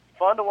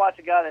fun to watch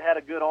a guy that had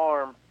a good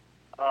arm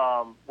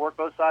work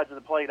both sides of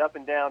the plate, up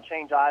and down,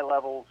 change eye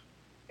levels,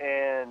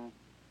 and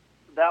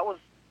that was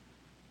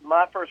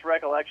my first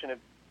recollection of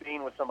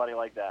being with somebody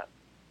like that.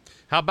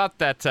 How about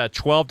that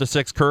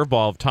 12-6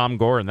 curveball of Tom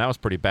Gordon? That was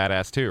pretty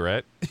badass too,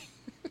 right?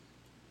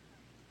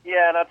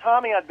 Yeah, now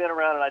Tommy I'd been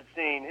around and I'd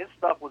seen. His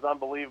stuff was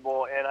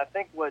unbelievable, and I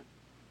think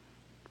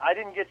I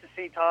didn't get to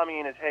see Tommy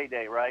in his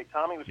heyday, right?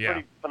 Tommy was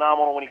pretty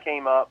phenomenal when he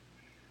came up,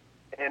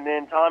 and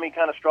then Tommy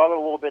kind of struggled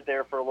a little bit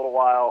there for a little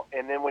while,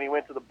 and then when he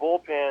went to the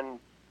bullpen,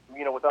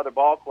 with other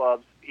ball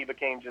clubs, he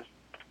became just,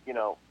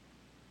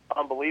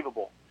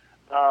 unbelievable.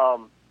 I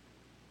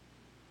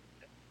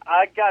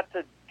got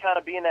to kind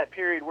of be in that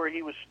period where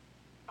he was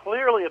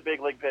clearly a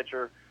big league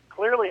pitcher,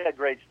 clearly had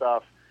great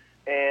stuff,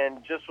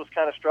 and just was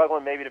kind of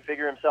struggling maybe to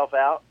figure himself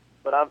out.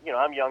 But I'm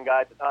a young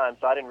guy at the time,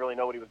 so I didn't really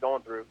know what he was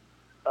going through.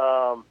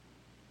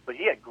 But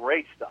he had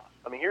great stuff.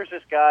 I mean, here's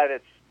this guy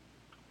that's,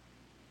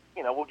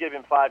 we'll give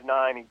him 5'9".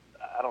 I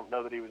don't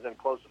know that he was in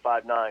close to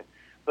 5'9",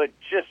 but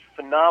just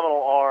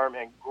phenomenal arm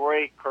and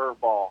great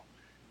curveball.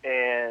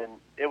 And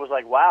it was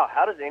like, wow,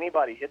 how does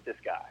anybody hit this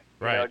guy?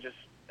 Right.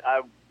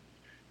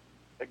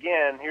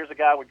 Again, here's a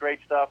guy with great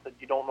stuff that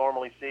you don't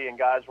normally see, and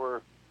guys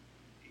were,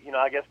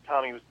 I guess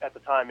Tommy was at the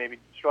time maybe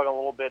struggling a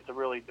little bit to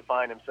really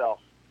define himself.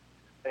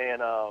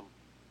 And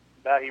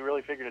he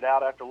really figured it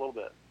out after a little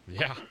bit.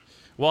 Yeah.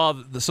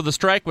 Well, so the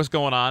strike was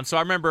going on. So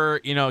I remember,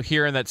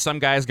 hearing that some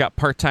guys got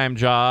part-time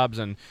jobs,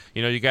 and,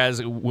 you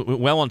guys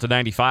well into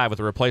 95 with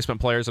the replacement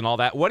players and all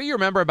that. What do you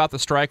remember about the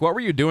strike? What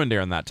were you doing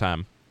during that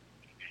time?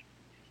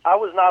 I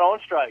was not on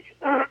strike.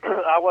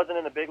 I wasn't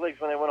in the big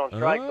leagues when they went on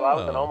strike, so I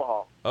was in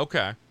Omaha.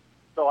 Okay.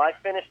 So I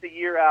finished the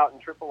year out in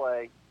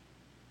AAA,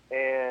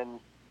 and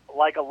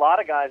like a lot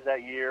of guys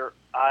that year,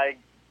 I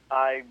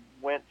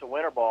went to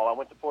winter ball. I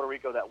went to Puerto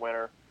Rico that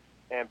winter,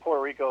 and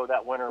Puerto Rico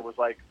that winter was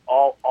like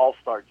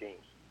all-star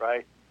teams,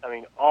 right? I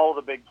mean, all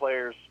the big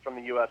players from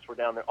the U.S. were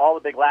down there. All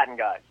the big Latin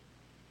guys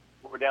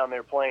were down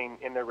there playing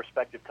in their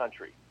respective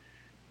country,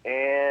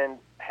 and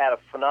had a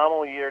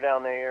phenomenal year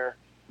down there,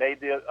 made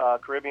the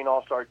Caribbean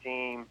All-Star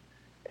team,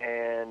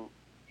 and,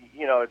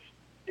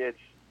 it's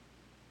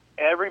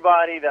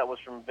everybody that was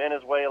from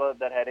Venezuela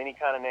that had any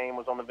kind of name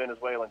was on the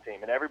Venezuelan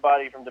team, and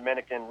everybody from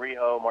Dominican,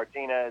 Rio,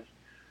 Martinez,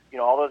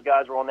 all those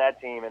guys were on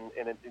that team. And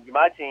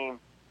my team,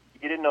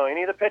 you didn't know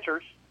any of the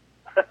pitchers,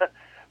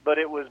 but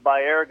it was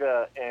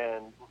Baerga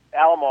and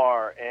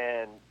Alomar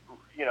and,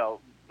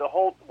 the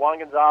whole Juan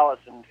Gonzalez,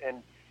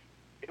 and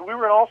we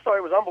were an all-star.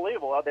 It was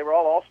unbelievable. They were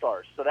all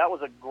all-stars. So that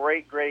was a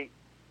great, great,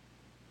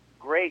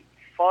 great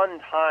fun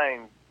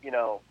time,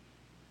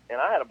 and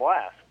I had a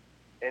blast.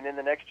 And then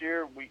the next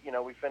year, we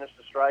finished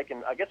the strike,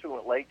 and I guess we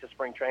went late to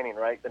spring training,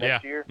 right, the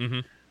next year? Mm-hmm.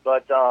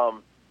 But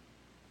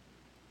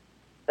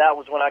that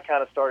was when I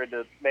kind of started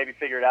to maybe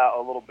figure it out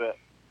a little bit.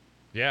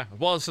 Yeah.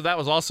 Well, so that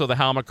was also the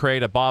Hal McRae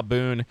to Bob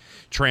Boone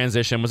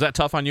transition. Was that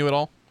tough on you at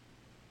all?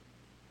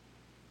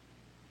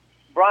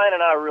 Brian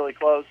and I were really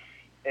close,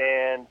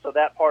 and so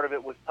that part of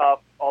it was tough,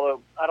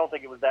 although I don't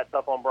think it was that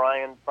tough on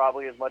Brian,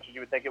 probably as much as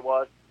you would think it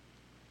was.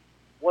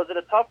 Was it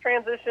a tough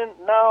transition?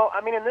 No.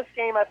 I mean, in this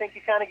game, I think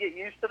you kind of get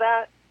used to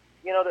that,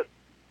 that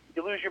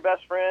you lose your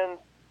best friends,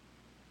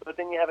 but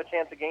then you have a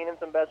chance of gaining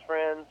some best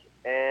friends,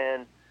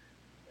 and,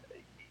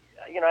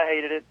 I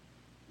hated it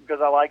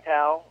because I liked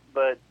Hal,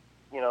 but,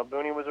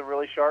 Booney was a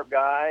really sharp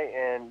guy,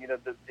 and,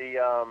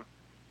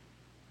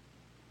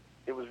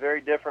 it was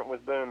very different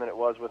with Boone than it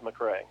was with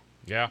McRae.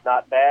 Yeah.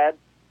 Not bad.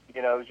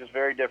 It was just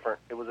very different.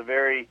 It was a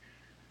very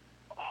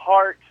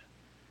heart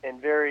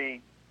and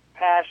very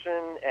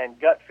passion and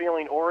gut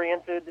feeling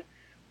oriented,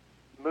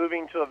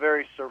 moving to a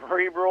very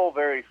cerebral,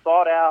 very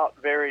thought out,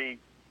 very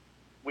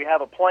we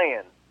have a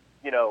plan,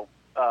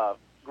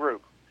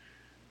 group.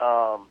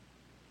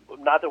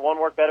 Not that one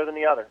worked better than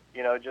the other.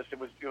 It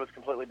was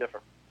completely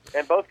different.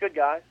 And both good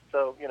guys,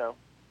 so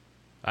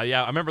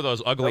yeah, I remember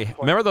those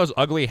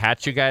ugly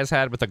hats you guys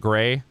had with the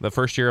gray the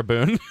first year of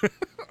Boone.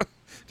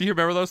 Do you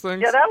remember those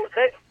things? Yeah,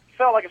 it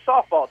felt like a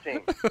softball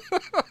team.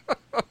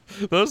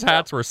 Those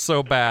hats were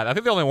so bad. I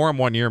think they only wore them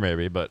 1 year,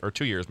 maybe, or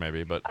 2 years,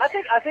 maybe. But I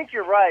think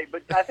you're right.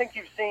 But I think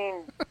you've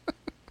seen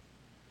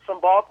some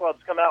ball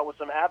clubs come out with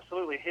some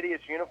absolutely hideous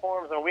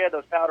uniforms, and we had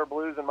those powder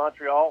blues in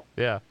Montreal.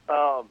 Yeah.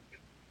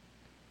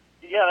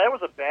 Yeah, that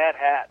was a bad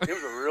hat. It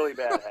was a really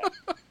bad hat.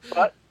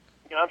 But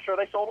I'm sure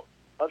they sold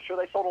a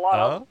lot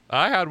of them.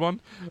 I had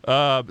one.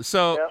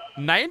 So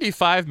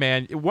 95,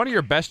 man, one of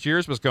your best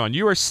years was going.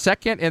 You were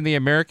second in the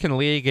American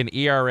League in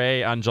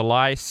ERA on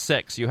July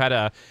 6th. You had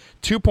a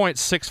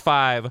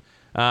 2.65,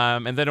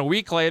 and then a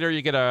week later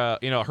you get a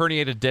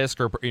herniated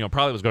disc, or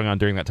probably was going on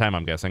during that time,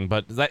 I'm guessing.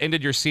 But that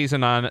ended your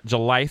season on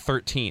July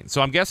 13th.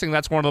 So I'm guessing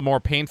that's one of the more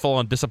painful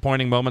and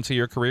disappointing moments of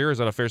your career. Is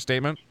that a fair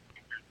statement?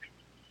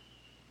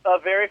 A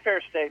very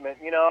fair statement.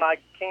 I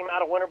came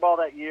out of winter ball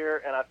that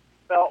year, and I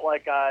felt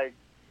like I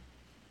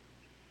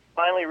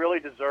finally really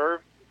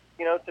deserved,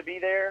 to be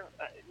there.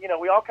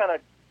 We all kind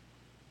of,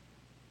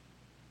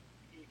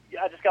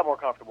 I just got more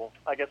comfortable.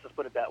 I guess let's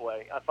put it that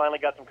way. I finally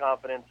got some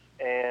confidence,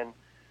 and,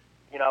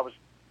 I was,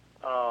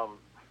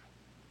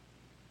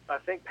 I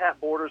think Pat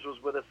Borders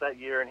was with us that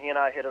year, and he and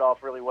I hit it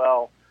off really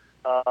well.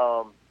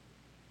 It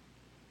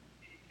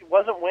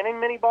wasn't winning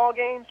many ball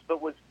games,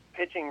 but was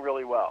pitching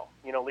really well,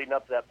 leading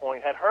up to that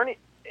point.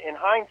 In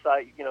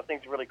hindsight,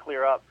 things really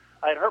clear up.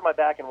 I had hurt my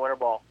back in winter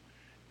ball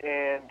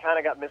and kind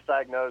of got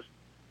misdiagnosed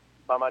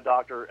by my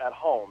doctor at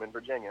home in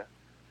Virginia.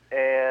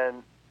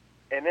 And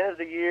then as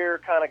the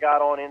year kind of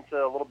got on into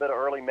a little bit of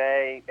early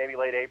May, maybe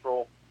late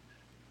April,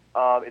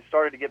 it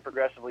started to get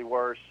progressively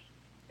worse.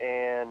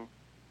 And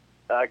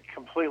I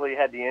completely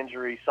had the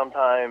injury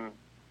sometime,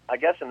 I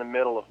guess, in the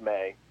middle of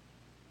May.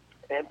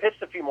 And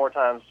pitched a few more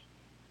times.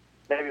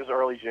 Maybe it was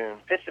early June.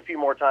 Pitched a few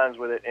more times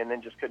with it and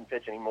then just couldn't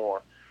pitch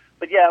anymore.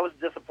 But, yeah, it was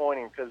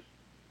disappointing because,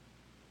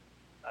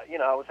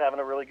 I was having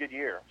a really good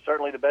year.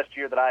 Certainly the best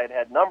year that I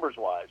had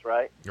numbers-wise,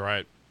 right?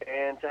 Right.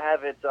 And to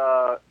have it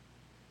go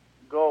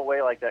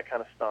away like that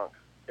kind of stunk.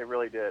 It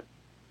really did.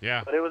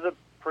 Yeah. But it was a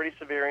pretty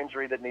severe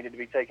injury that needed to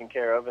be taken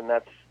care of, and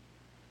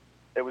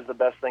it was the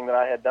best thing that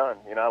I had done.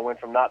 I went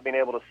from not being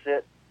able to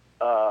sit.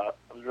 I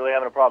was really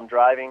having a problem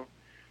driving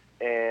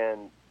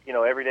and,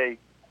 everyday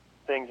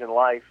things in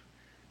life,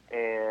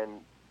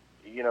 and,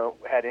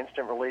 had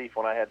instant relief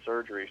when I had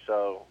surgery.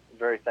 So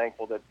very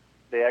thankful that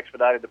they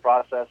expedited the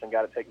process and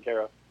got it taken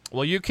care of.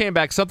 Well, you came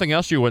back, something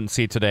else you wouldn't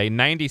see today.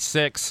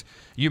 96,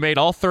 you made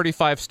all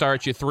 35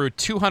 starts. You threw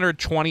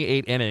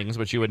 228 innings,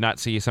 which you would not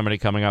see somebody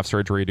coming off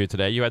surgery do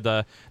today. You had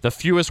the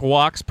fewest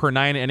walks per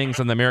 9 innings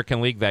in the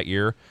American League that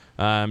year,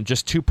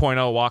 just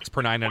 2.0 walks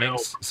per 9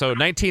 innings. So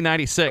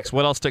 1996,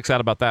 what else sticks out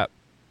about that?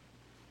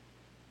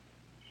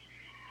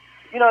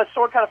 It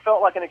sort of kind of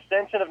felt like an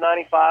extension of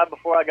 95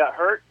 before I got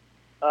hurt.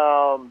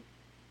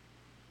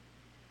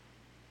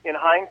 In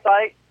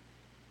hindsight,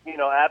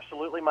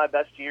 absolutely my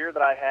best year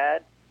that I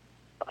had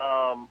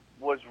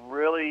was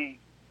really,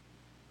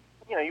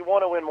 you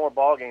want to win more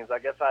ball games. I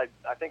guess I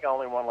think I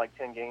only won like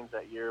 10 games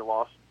that year,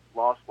 lost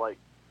like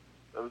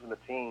those in the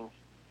teens,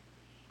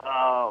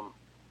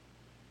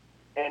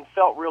 and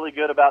felt really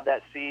good about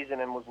that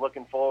season and was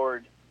looking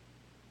forward,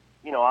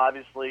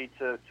 obviously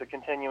to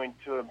continuing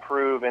to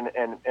improve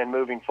and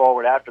moving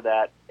forward after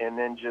that, and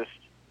then just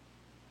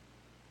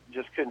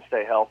couldn't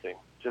stay healthy.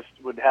 Just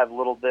would have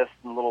little this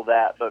and little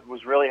that, but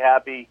was really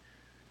happy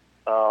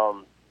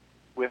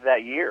with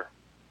that year.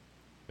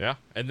 Yeah,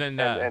 and then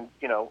and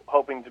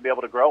hoping to be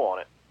able to grow on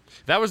it.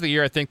 That was the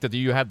year I think that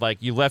you had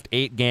you left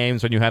 8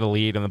 games when you had a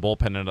lead and the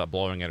bullpen ended up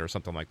blowing it or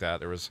something like that.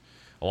 There was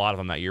a lot of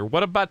them that year.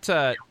 What about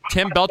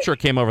Tim Belcher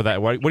came over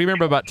that? What do you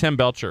remember about Tim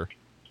Belcher?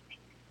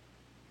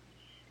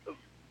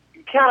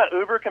 Kind of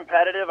uber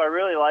competitive. I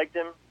really liked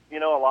him, a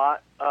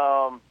lot.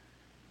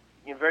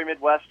 very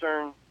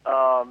Midwestern,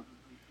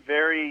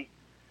 very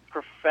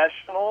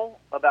professional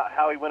about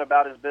how he went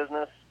about his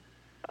business.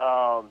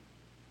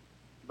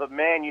 But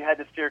man, you had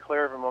to steer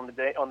clear of him on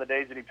the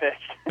days that he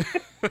pitched.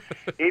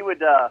 He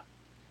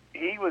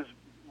was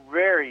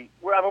very.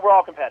 We're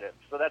all competitive,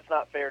 so that's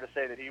not fair to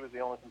say that he was the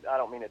only. I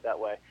don't mean it that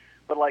way,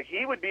 but like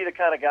he would be the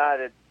kind of guy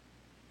that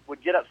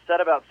would get upset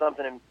about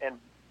something and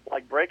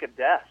like break a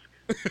desk,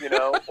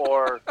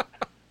 or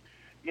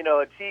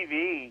a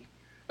TV,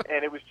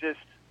 and it was just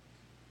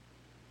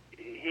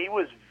he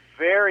was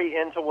very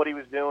into what he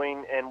was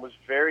doing and was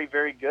very,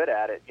 very good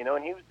at it, and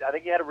I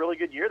think he had a really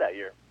good year that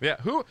year. Yeah.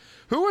 Who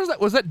was that?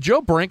 Was that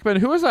Joe Brinkman?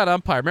 Who was that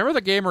umpire? Remember the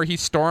game where he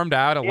stormed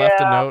out and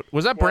left a note?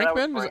 Was that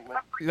Brinkman? That was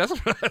Brinkman. That's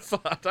what I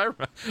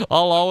thought.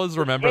 I'll always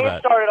remember the game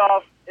that. Started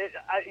off.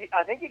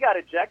 I think he got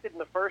ejected in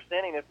the first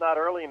inning, if not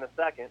early in the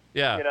second.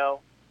 Yeah.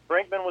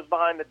 Brinkman was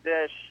behind the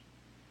dish,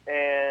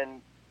 and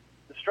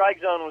the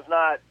strike zone was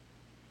not.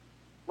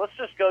 Let's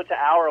just go to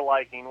our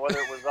liking, whether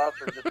it was us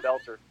or just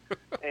Belcher.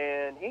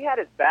 And he had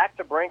his back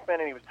to Brinkman,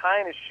 and he was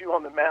tying his shoe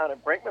on the mound,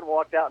 and Brinkman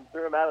walked out and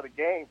threw him out of the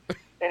game.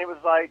 And it was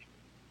like,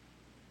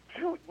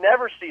 you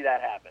never see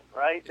that happen,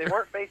 right? They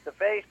weren't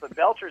face-to-face, but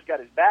Belcher's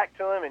got his back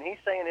to him, and he's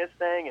saying his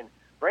thing, and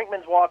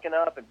Brinkman's walking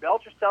up, and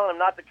Belcher's telling him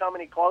not to come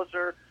any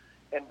closer,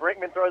 and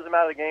Brinkman throws him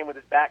out of the game with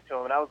his back to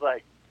him. And I was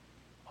like,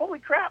 holy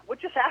crap, what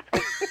just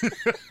happened?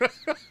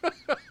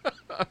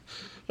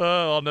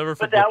 Oh, I'll never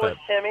forget that. But that was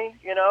Timmy,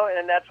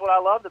 and that's what I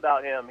loved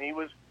about him. He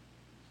was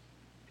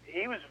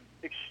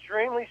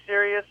extremely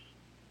serious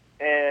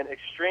and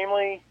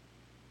extremely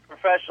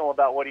professional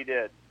about what he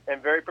did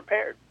and very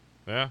prepared.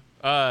 Yeah.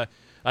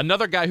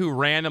 Another guy who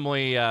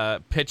randomly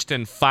pitched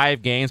in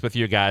 5 games with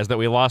you guys that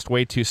we lost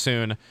way too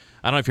soon.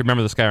 I don't know if you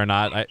remember this guy or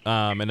not.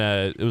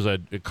 It was a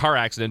car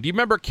accident. Do you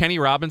remember Kenny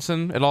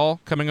Robinson at all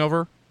coming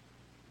over?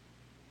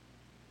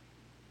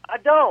 I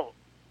don't.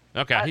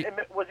 Okay.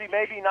 Was he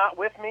maybe not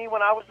with me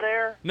when I was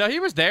there? No,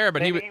 he was there,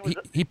 but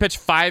he pitched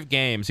 5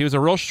 games. He was a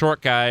real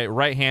short guy,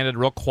 right-handed,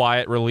 real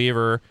quiet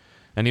reliever,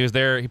 and he was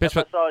there. He pitched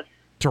for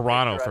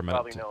Toronto for a minute.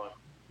 Probably know him.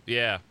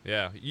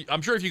 Yeah.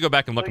 I'm sure if you go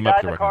back and look him up,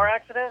 up, you'll recognize him. Car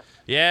accident?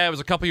 Yeah, it was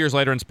a couple years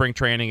later in spring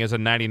training as a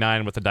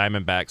 '99 with the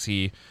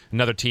Diamondbacks.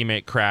 Another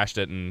teammate crashed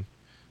it, and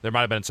there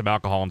might have been some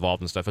alcohol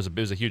involved and stuff. It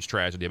was a huge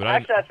tragedy. But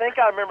actually, I think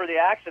I remember the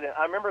accident.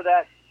 I remember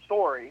that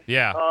story.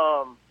 Yeah.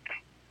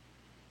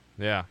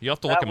 Yeah, you have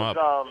to look him up.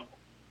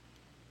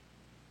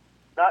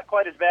 Not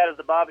quite as bad as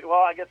the Bobby. Well,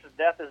 I guess his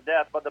death is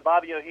death, but the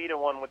Bobby Ojeda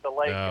one with the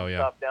lake and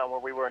stuff down where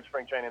we were in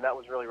spring training, that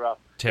was really rough.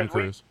 Tim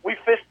Cruz. We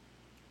fished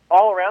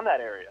all around that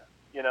area.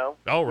 Oh,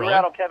 really? We were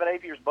out on Kevin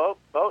Apier's boat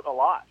a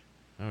lot.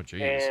 Oh,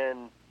 geez.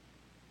 And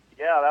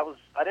yeah,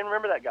 I didn't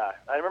remember that guy.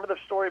 I remember the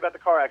story about the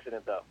car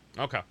accident though.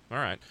 Okay, all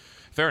right.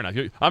 Fair enough.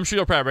 I'm sure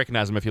you'll probably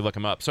recognize him if you look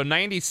him up. So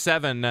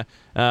 97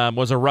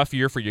 was a rough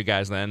year for you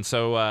guys then.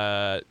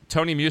 So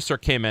Tony Muser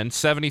came in,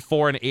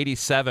 74 and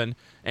 87.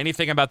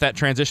 Anything about that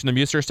transition to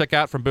Muser stick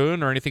out from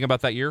Boone or anything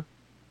about that year?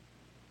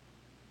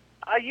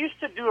 I used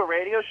to do a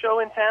radio show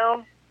in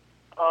town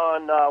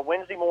on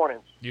Wednesday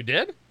mornings. You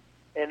did?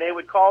 And they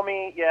would call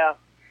me,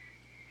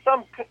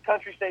 some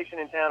country station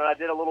in town, and I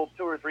did a little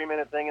 2 or 3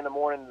 minute thing in the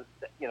morning,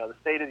 the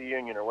State of the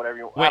Union or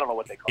whatever I don't know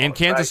what they call it. In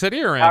Kansas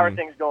City or in? How are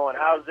things going?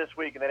 How's this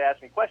week? And they'd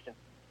ask me questions.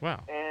 Wow.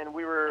 And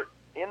we were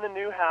in the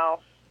new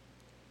house,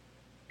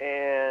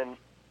 and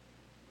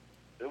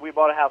we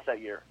bought a house that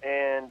year.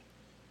 And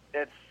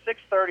at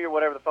 6:30 or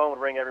whatever, the phone would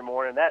ring every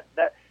morning.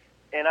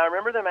 And I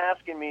remember them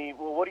asking me,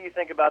 well, what do you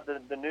think about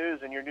the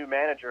news and your new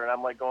manager? And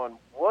I'm like going,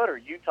 what are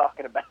you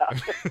talking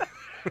about?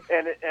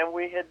 and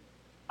we had,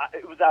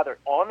 it was either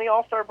on the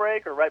All-Star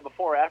break or right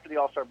before or after the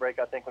All-Star break,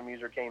 I think, when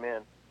Muser came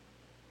in.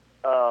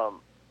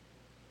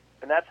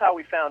 And that's how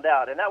we found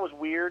out. And that was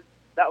weird.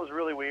 That was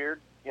really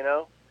weird,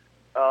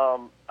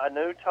 I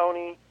knew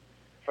Tony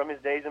from his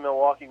days in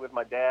Milwaukee with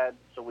my dad,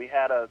 so we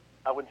had I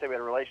wouldn't say we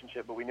had a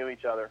relationship, but we knew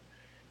each other.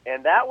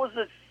 And that was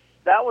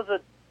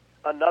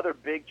another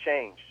big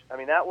change. I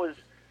mean, that was,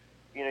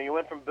 you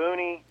went from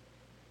Booney,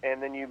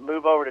 and then you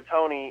move over to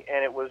Tony,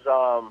 and it was,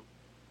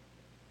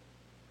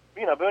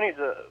 Booney's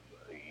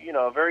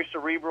a very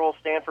cerebral,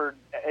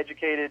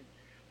 Stanford-educated,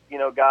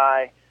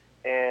 guy,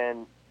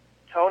 and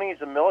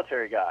Tony's a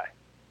military guy.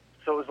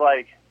 So it was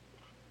like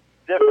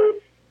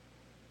different,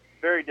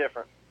 very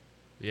different.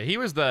 Yeah, he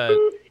was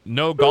the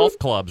no golf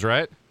clubs,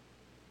 right?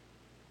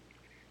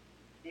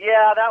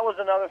 Yeah, that was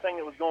another thing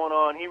that was going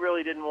on. He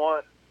really didn't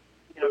want,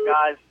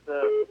 guys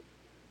to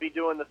be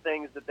doing the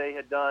things that they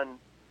had done,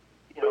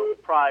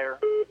 prior.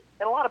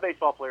 And a lot of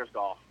baseball players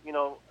golf.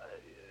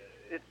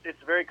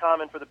 It's very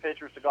common for the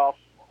pitchers to golf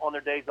on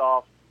their days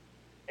off,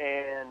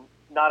 and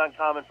not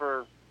uncommon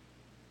for,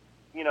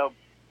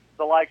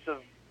 the likes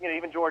of,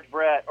 even George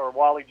Brett or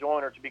Wally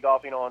Joyner to be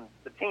golfing on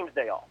the team's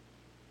day off.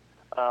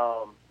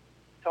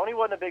 Tony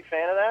wasn't a big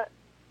fan of that,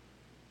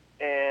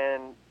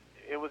 and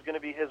it was going to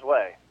be his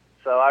way.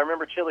 So I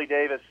remember Chili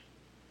Davis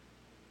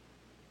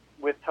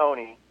with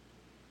Tony,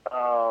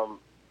 and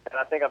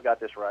I think I've got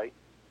this right.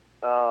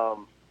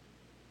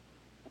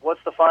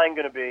 What's the fine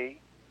going to be?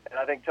 And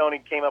I think Tony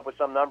came up with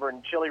some number,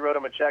 and Chili wrote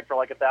him a check for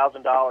like $1,000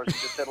 and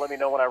just said, "Let me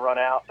know when I run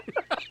out."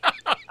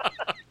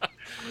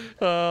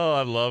 Oh,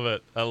 I love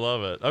it. I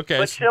love it. Okay.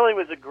 But Chili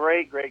was a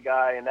great, great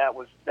guy, and that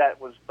was.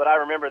 But I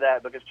remember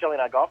that because Chili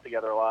and I golfed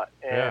together a lot.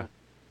 And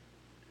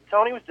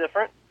Tony was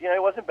different. You know, he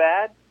wasn't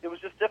bad. It was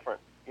just different.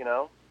 You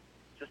know,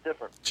 just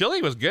different.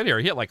 Chili was good here.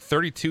 He hit like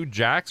 32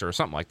 jacks or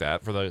something like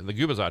that for the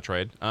Gubicza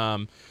trade.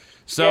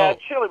 So yeah,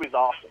 Chili was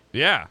awesome.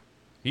 Yeah.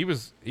 He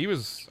was.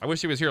 I wish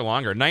he was here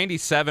longer.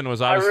 97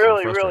 was obviously.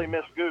 I really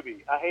miss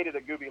Gooby. I hated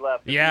that Gooby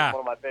left. Yeah. He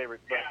was one of my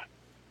favorites.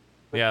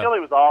 But yeah. Chili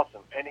was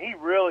awesome, and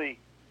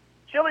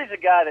Chili's a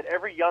guy that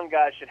every young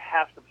guy should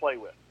have to play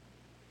with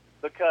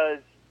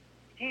because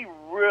he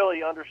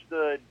really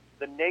understood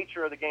the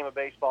nature of the game of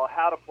baseball,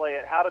 how to play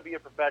it, how to be a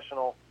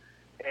professional,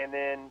 and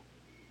then,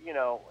 you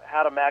know,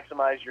 how to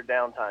maximize your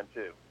downtime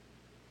too.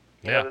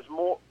 You know, there's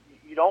more.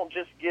 You don't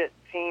just get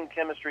team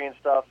chemistry and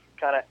stuff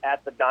kind of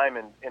at the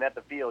diamond and at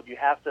the field. You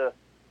have to,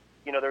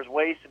 you know, there's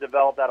ways to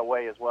develop that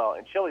away as well.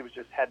 And Chili was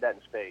just had that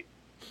in spades.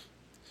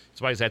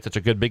 That's why he's had such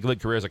a good big league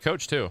career as a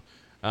coach too.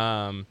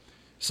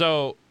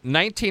 So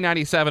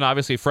 1997,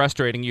 obviously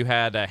frustrating. You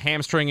had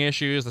hamstring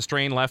issues, the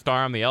strained left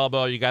arm, the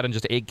elbow. You got in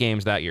just 8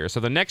 games that year. So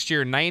the next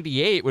year,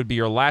 98, would be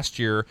your last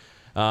year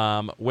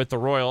with the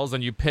Royals,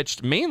 and you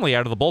pitched mainly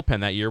out of the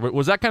bullpen that year.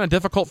 Was that kind of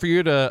difficult for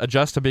you to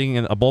adjust to being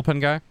a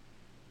bullpen guy?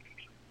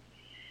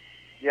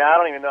 Yeah, I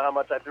don't even know how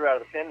much I threw out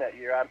of the pen that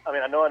year. I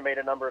mean, I know I made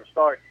a number of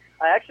starts.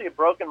 I actually had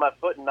broken my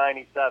foot in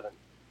 97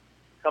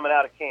 coming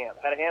out of camp.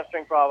 Had a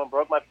hamstring problem,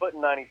 broke my foot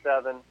in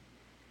 97,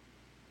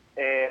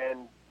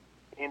 and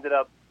ended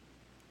up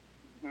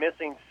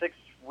missing 6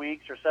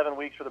 weeks or 7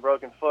 weeks for the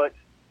broken foot.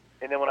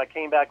 And then when I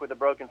came back with the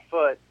broken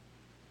foot,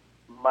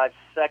 my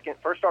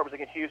first start was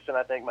against Houston,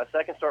 I think. My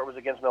second start was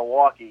against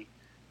Milwaukee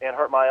and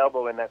hurt my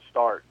elbow in that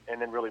start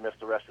and then really missed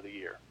the rest of the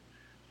year.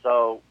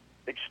 So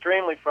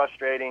extremely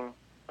frustrating.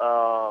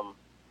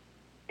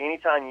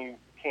 Anytime you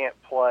can't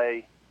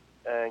play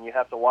and you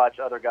have to watch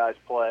other guys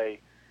play,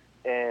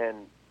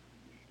 and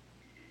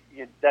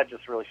that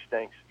just really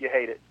stinks. You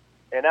hate it.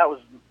 And that was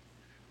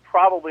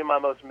probably my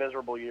most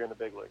miserable year in the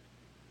big league.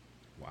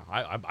 Wow,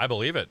 I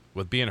believe it,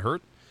 with being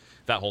hurt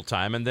that whole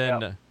time. And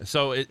then,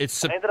 so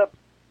it's... I ended up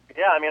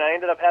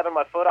having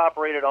my foot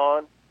operated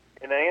on,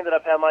 and I ended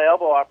up having my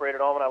elbow operated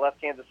on when I left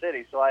Kansas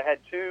City. So I had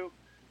 2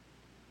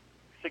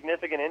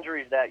 significant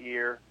injuries that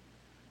year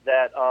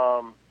that,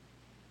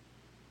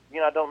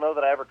 I don't know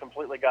that I ever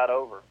completely got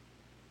over.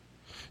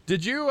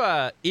 Did you,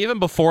 even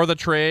before the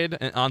trade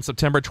on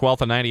September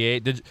 12th of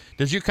 98,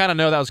 did you kind of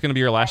know that was going to be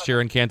your last year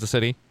in Kansas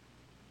City?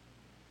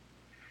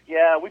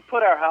 Yeah, we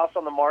put our house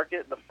on the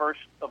market the 1st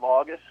of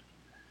August,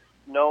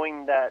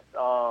 knowing that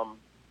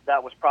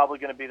that was probably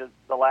going to be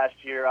the last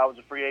year. I was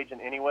a free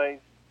agent anyways,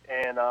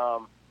 and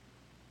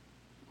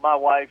my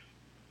wife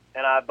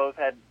and I both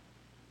had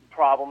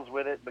problems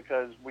with it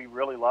because we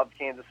really loved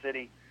Kansas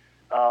City.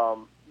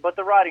 But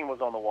the writing was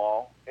on the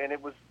wall, and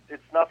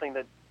it's nothing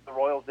that the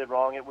Royals did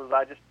wrong. It was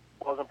I just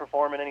wasn't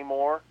performing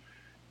anymore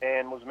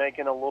and was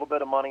making a little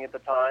bit of money at the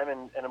time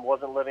and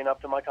wasn't living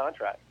up to my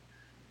contract.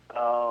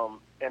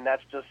 And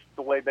that's just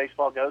the way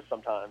baseball goes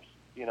sometimes.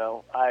 You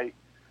know, I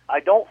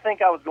don't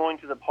think I was going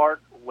to the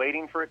park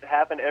waiting for it to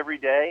happen every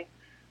day,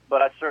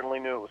 but I certainly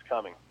knew it was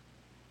coming.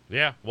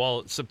 Yeah,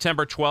 well,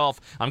 September 12th.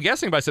 I'm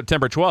guessing by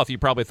September 12th, you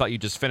probably thought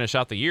you'd just finish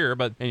out the year,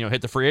 but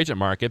hit the free agent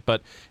market.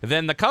 But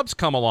then the Cubs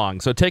come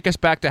along. So take us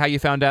back to how you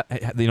found that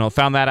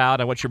out,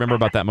 and what you remember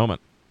about that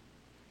moment.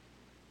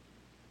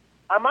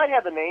 I might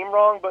have the name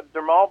wrong, but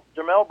Dermel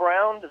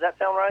Brown. Does that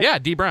sound right? Yeah,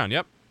 D. Brown.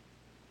 Yep.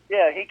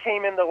 Yeah, he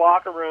came in the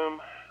locker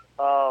room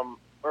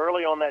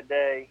early on that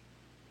day,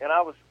 and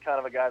I was kind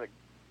of a guy that,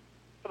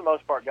 for the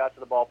most part, got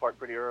to the ballpark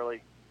pretty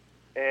early.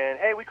 And,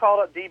 hey, we called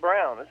up D.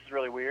 Brown. This is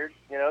really weird.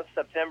 It's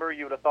September.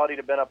 You would have thought he'd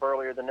have been up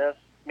earlier than this,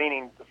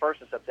 meaning the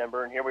 1st of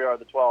September, and here we are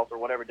the 12th or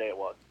whatever day it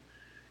was.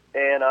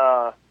 And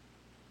I'll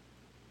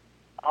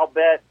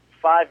bet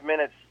 5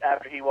 minutes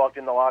after he walked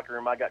in the locker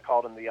room, I got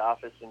called into the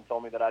office and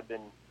told me that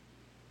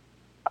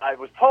I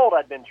was told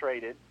I'd been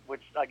traded,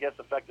 which I guess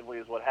effectively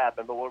is what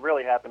happened. But what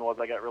really happened was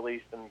I got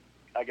released, and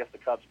I guess the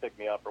Cubs picked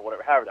me up or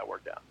whatever, however that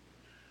worked out.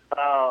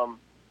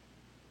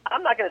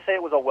 I'm not going to say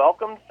it was a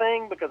welcome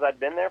thing because I'd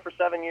been there for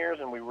 7 years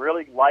and we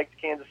really liked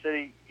Kansas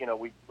City.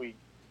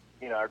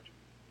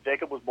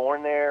 Jacob was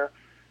born there.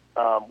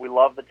 We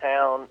loved the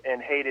town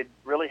and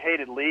really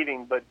hated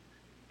leaving, but,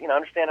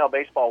 understand how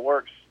baseball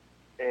works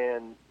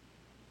and,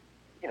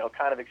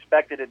 kind of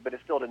expected it, but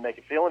it still didn't make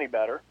it feel any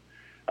better.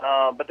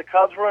 But the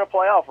Cubs were in a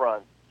playoff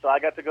run. So I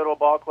got to go to a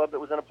ball club that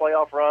was in a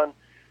playoff run.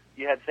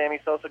 You had Sammy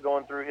Sosa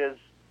going through his,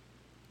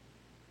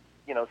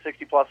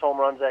 60-plus home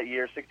runs that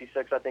year,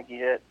 66 I think he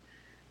hit.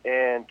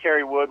 And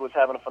Kerry Wood was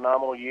having a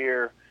phenomenal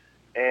year,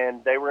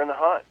 and they were in the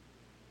hunt.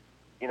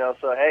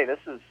 So, hey, this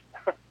is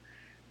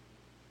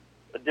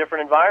a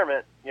different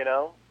environment,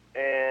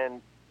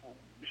 and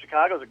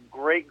Chicago's a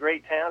great,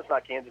 great town. It's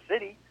not Kansas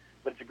City,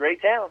 but it's a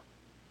great town.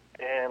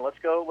 And let's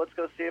go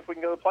see if we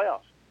can go to the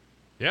playoffs.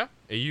 Yeah,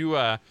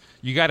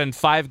 you got in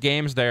 5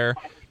 games there.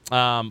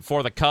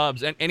 for the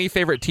Cubs. And any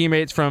favorite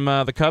teammates from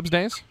the Cubs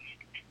days?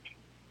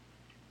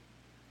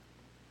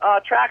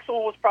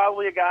 Traxel was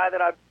probably a guy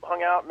that I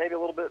hung out maybe a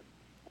little bit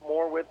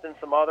more with than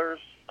some others.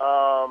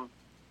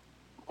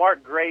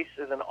 Mark Grace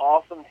is an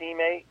awesome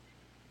teammate.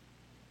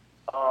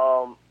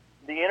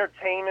 The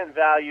entertainment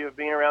value of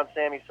being around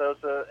Sammy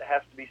Sosa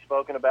has to be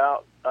spoken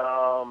about.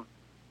 I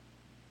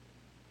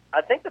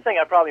think the thing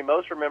I probably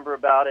most remember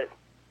about it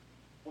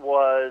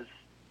was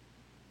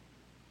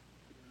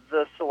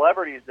the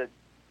celebrities that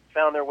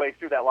found their way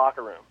through that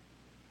locker room.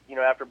 You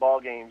know, after ball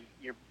games,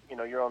 you're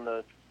on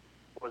the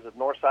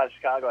north side of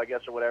Chicago, I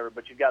guess, or whatever.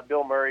 But you've got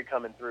Bill Murray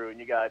coming through, and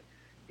you got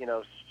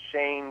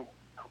Shane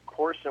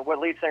Corson,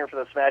 lead singer for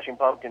the Smashing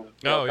Pumpkins,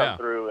 come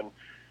through, and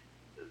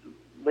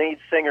lead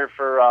singer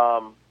for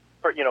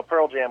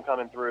Pearl Jam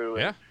coming through.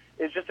 And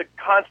it's just a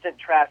constant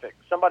traffic.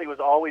 Somebody was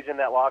always in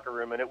that locker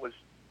room, and a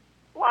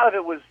lot of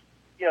it was,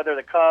 they're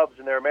the Cubs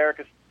and they're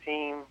America's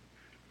team,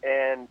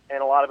 and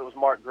a lot of it was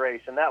Mark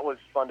Grace, and that was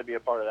fun to be a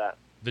part of that.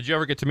 Did you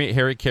ever get to meet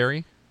Harry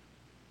Carey?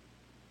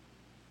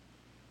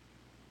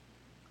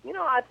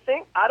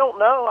 I don't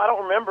know. I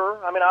don't remember.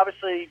 I mean,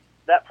 obviously,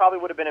 that probably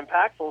would have been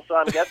impactful, so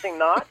I'm guessing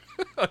not.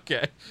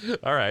 Okay.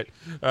 All right.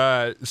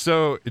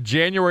 So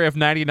January of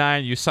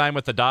 99, you signed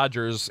with the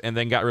Dodgers and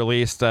then got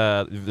released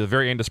the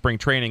very end of spring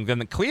training. Then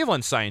the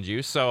Cleveland signed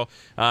you. So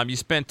you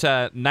spent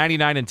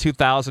 99 and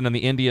 2000 in the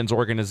Indians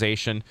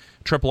organization,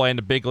 AAA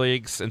into big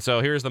leagues. And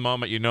so here's the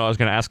moment I was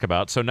going to ask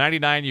about. So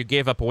 99, you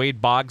gave up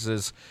Wade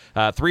Boggs'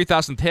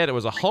 3,000th hit. It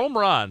was a home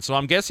run. So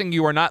I'm guessing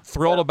you were not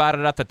thrilled about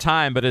it at the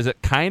time, but is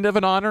it kind of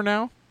an honor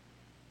now?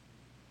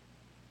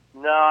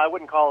 No, I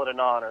wouldn't call it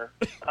an honor.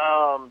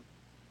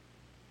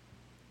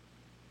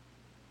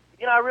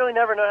 I really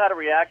never know how to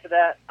react to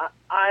that.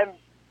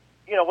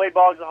 Wade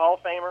Boggs is a Hall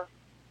of Famer,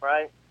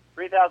 right?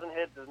 3,000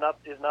 hits is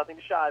nothing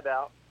to shy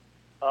about.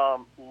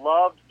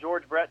 Loved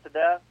George Brett to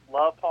death.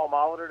 Loved Paul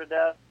Molitor to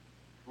death.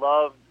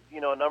 Loved,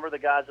 a number of the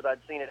guys that I'd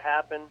seen it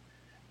happen,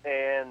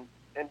 and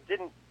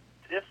didn't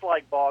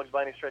dislike Boggs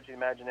by any stretch of the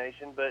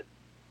imagination, but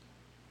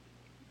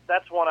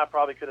that's one I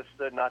probably could have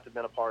stood not to have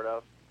been a part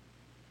of.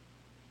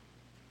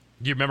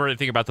 Do you remember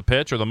anything about the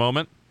pitch or the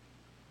moment?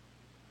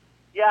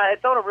 Yeah, I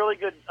had thrown a really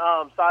good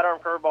sidearm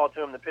curveball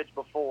to him the pitch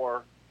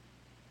before,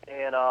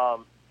 and I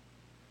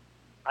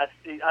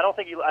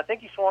think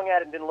he swung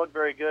at it and didn't look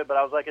very good. But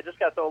I was like, I just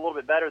got to throw a little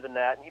bit better than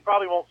that, and he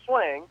probably won't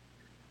swing,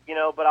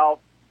 but I'll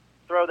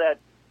throw that.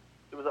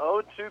 It was an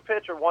 0-2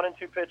 pitch or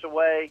 1-2 pitch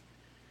away,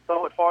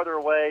 throw it farther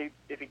away.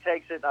 If he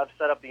takes it, I've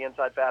set up the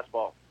inside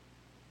fastball,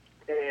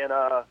 and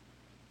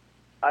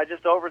I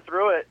just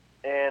overthrew it,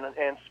 and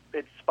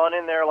it spun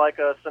in there like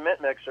a cement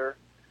mixer,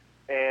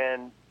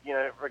 and.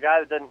 For a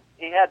guy that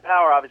he had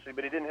power, obviously,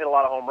 but he didn't hit a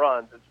lot of home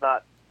runs. It's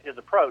not his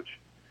approach.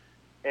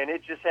 And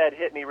it just had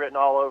hit me written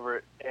all over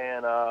it.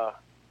 And,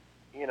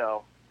 he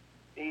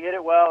hit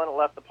it well and it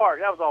left the park.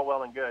 That was all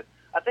well and good.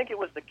 I think it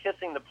was the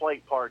kissing the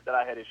plate part that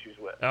I had issues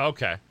with.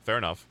 Okay, fair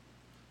enough.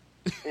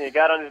 He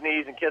got on his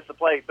knees and kissed the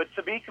plate. But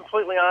to be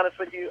completely honest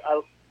with you,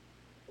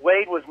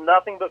 Wade was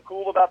nothing but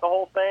cool about the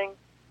whole thing.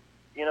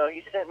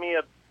 He sent me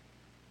a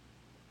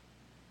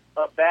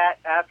bat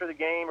after the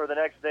game or the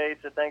next day,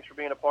 said thanks for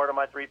being a part of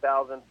my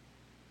 3,000.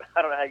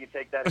 I don't know how you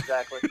take that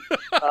exactly.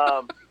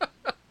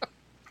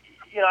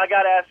 I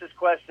got asked this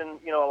question,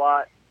 a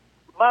lot.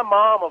 My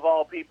mom, of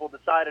all people,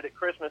 decided at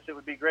Christmas it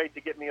would be great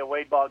to get me a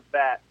Wade Boggs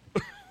bat.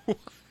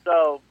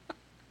 So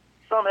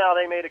somehow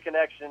they made a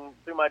connection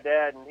through my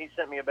dad, and he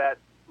sent me a bat.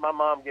 My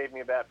mom gave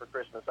me a bat for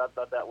Christmas. I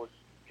thought that was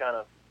kind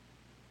of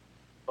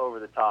over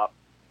the top.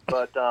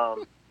 But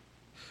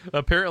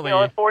apparently,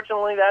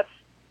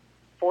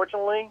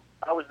 Fortunately,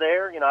 I was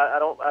there.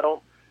 I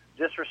don't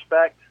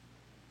disrespect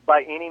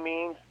by any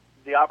means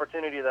the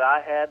opportunity that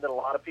I had that a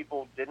lot of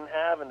people didn't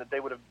have and that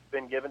they would have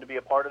been given to be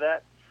a part of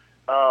that.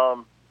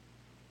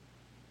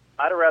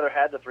 I'd have rather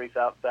had the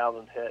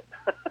 3,000th hit,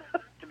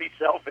 to be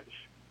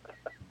selfish.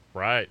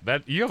 Right.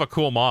 You have a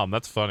cool mom.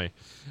 That's funny.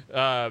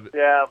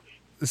 Yeah.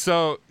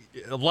 So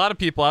a lot of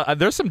people,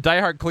 there's some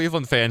diehard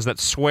Cleveland fans that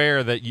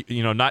swear that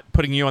not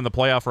putting you on the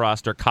playoff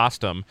roster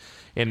cost them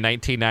in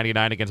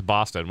 1999 against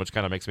Boston, which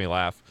kind of makes me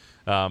laugh.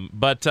 Yeah.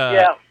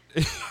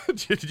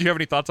 Did you have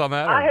any thoughts on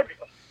that?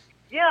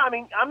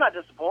 I'm not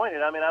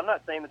disappointed. I'm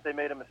not saying that they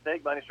made a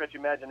mistake by any stretch of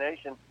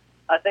imagination.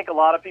 I think a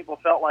lot of people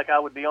felt like I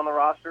would be on the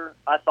roster.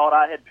 I thought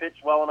I had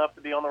pitched well enough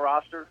to be on the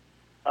roster.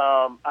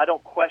 I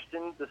don't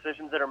question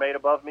decisions that are made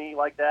above me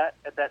like that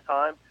at that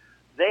time.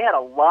 They had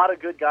a lot of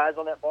good guys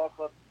on that ball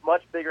club,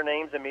 much bigger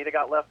names than me that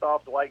got left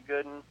off, Dwight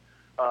Gooden,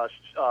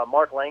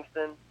 Mark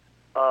Langston.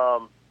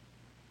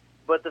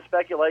 But the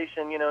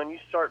speculation, and you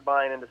start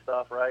buying into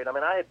stuff, right?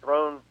 I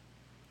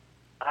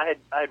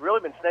had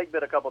really been snake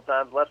bit a couple of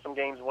times, left some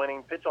games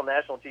winning, pitched on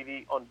national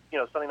TV on,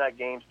 Sunday night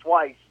games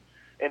twice,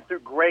 and threw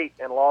great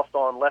and lost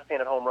on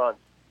left-handed home runs,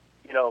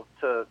 to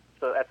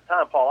at the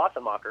time, Paul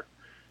Ossenmacher,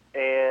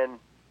 and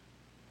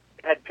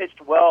had pitched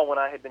well when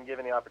I had been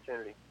given the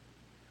opportunity.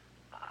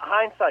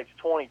 Hindsight's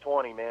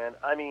 20/20, man.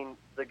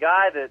 The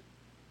guy that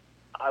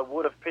I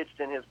would have pitched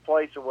in his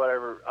place or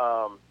whatever,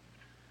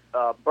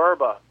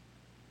 Burba,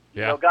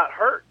 Yeah. got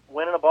hurt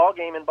winning a ball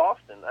game in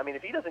Boston. I mean,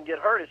 if he doesn't get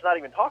hurt, it's not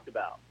even talked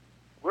about.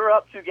 We're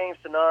up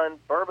 2-0.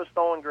 Burba's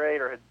throwing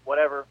great or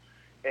whatever,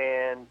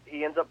 and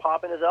he ends up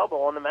popping his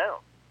elbow on the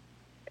mound.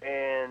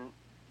 And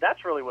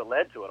that's really what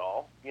led to it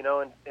all,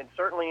 and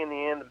certainly in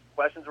the end, the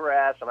questions were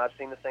asked, and I've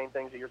seen the same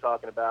things that you're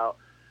talking about.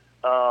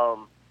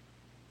 I'm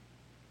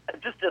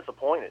just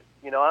disappointed.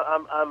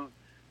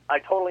 I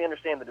totally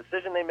understand the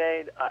decision they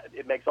made.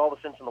 It makes all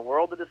the sense in the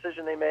world, the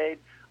decision they made.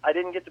 I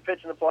didn't get to pitch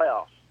in the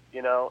playoffs,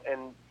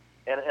 and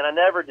I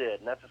never did,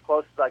 and that's as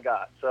close as I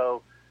got.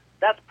 So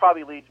that's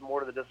probably leads more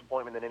to the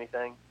disappointment than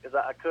anything, because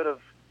I could have,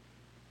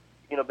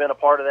 been a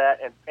part of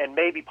that and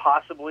maybe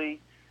possibly,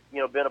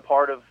 been a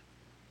part of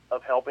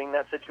helping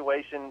that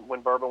situation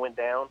when Burba went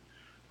down.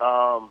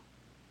 But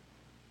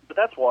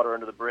that's water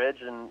under the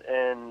bridge, and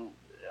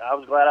I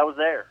was glad I was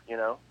there,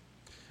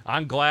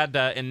 I'm glad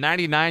in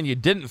 '99 you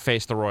didn't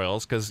face the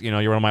Royals because, you're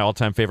one of my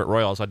all-time favorite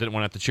Royals. I didn't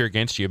want to have to cheer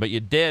against you, but you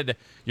did.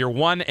 Your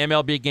one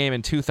MLB game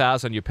in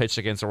 2000, you pitched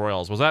against the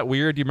Royals. Was that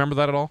weird? Do you remember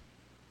that at all?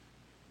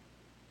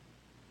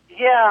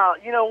 Yeah,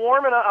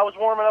 I was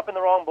warming up in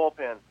the wrong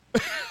bullpen.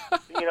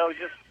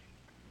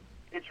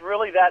 It's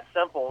really that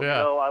simple.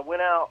 Yeah. I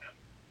went out.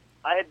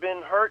 I had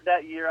been hurt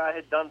that year. I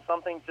had done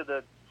something to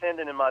the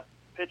tendon in my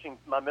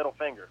middle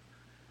finger,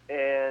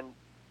 and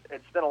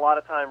had spent a lot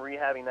of time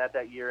rehabbing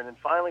that year. And then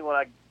finally, when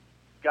I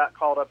got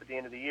called up at the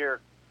end of the year,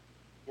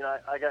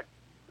 I got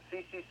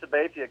CC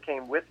Sabathia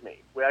came with me.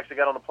 We actually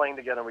got on the plane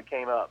together and we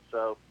came up.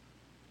 So,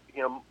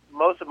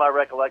 most of my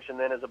recollection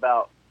then is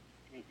about,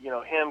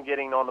 him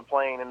getting on the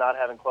plane and not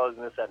having clothes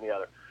and this, that, and the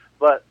other.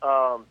 But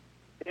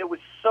it was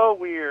so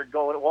weird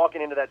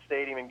walking into that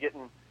stadium and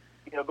getting,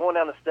 going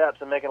down the steps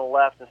and making a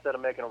left instead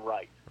of making a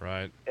right.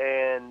 Right.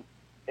 And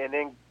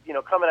then,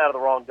 coming out of the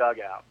wrong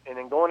dugout and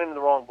then going into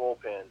the wrong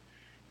bullpen.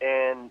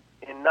 And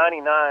in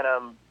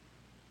 '99,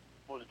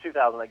 was it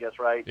 2000, I guess,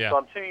 right? Yeah. So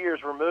I'm 2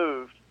 years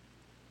removed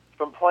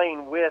from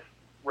playing with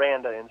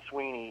Randa and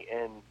Sweeney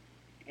and,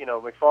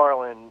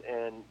 McFarland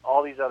and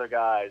all these other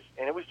guys.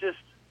 And it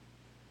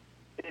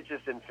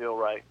just didn't feel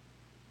right.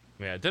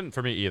 Yeah, it didn't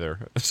for me either.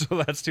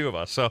 So that's two of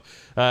us. So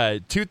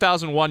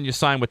 2001, you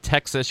signed with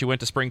Texas. You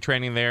went to spring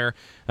training there.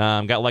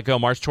 Got let go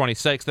March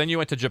 26th. Then you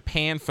went to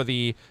Japan for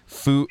the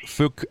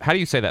how do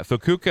you say that?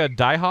 Fukuoka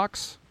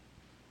Daihawks?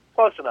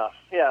 Close enough.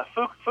 Yeah,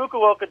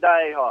 Fukuoka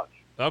Daihawks.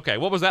 Okay,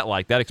 what was that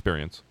like, that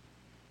experience?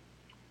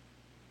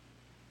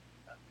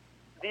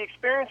 The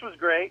experience was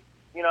great.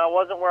 I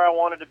wasn't where I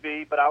wanted to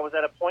be, but I was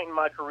at a point in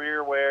my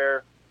career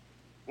where,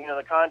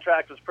 the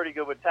contract was pretty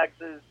good with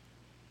Texas,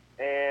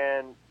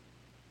 and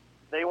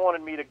they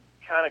wanted me to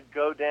kind of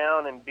go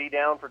down and be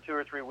down for 2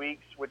 or 3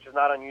 weeks, which is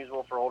not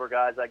unusual for older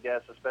guys, I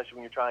guess, especially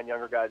when you're trying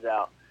younger guys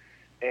out.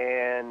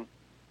 And,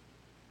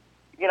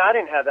 I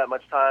didn't have that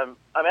much time.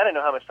 I didn't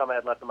know how much time I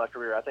had left in my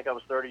career. I think I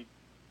was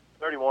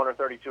 31 or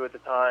 32 at the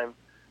time,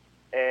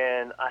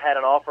 and I had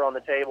an offer on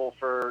the table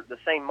for the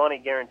same money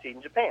guaranteed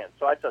in Japan,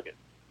 so I took it.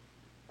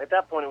 At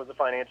that point, it was a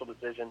financial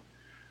decision.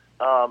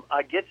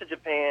 I get to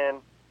Japan.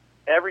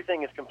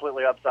 Everything is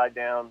completely upside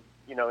down,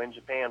 in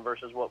Japan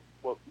versus what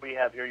we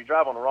have here. You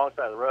drive on the wrong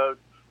side of the road.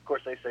 Of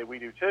course, they say we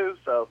do too.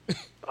 So,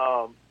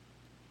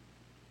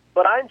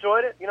 but I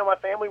enjoyed it. My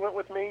family went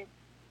with me.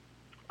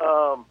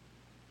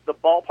 The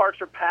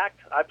ballparks are packed.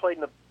 I played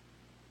in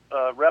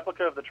the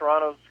replica of the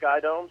Toronto Sky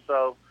Dome,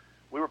 so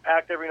we were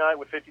packed every night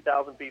with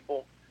 50,000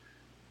 people.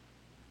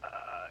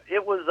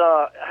 It was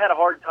I had a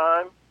hard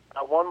time.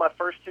 I won my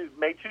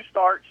made 2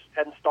 starts,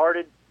 hadn't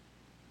started,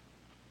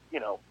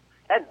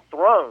 hadn't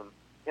thrown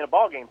in a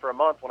ball game for a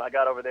month when I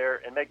got over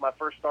there and make my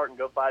first start and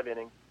go 5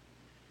 innings.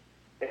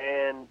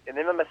 And then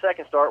in my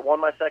second start, won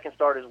my second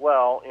start as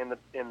well in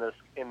the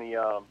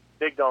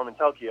Big Dome in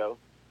Tokyo.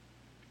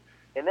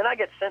 And then I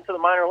get sent to the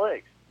minor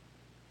leagues.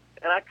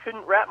 And I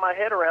couldn't wrap my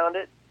head around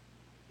it.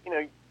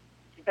 You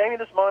pay me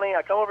this money,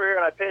 I come over here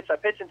and I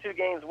pitch in 2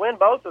 games, win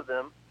both of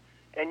them,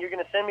 and you're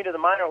going to send me to the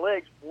minor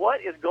leagues.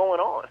 What is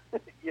going on?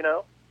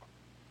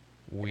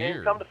 Weird.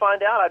 And come to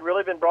find out, I'd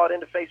really been brought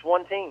in to face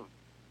one team.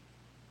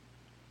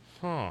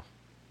 Huh.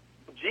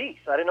 Jeez,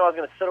 I didn't know I was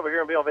going to sit over here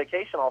and be on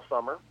vacation all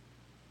summer.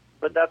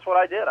 But that's what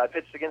I did. I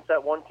pitched against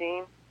that one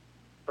team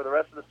for the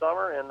rest of the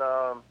summer and,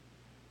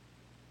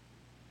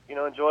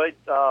 enjoyed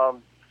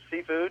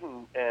seafood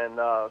and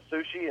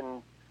sushi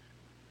and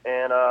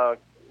kind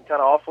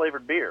of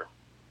all-flavored beer.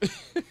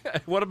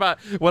 What about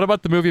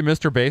the movie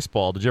Mr.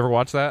 Baseball? Did you ever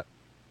watch that?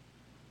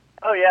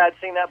 Oh, yeah, I'd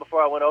seen that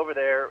before I went over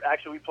there.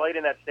 Actually, we played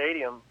in that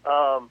stadium.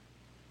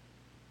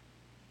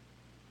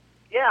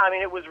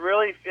 It was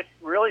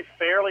really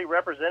fairly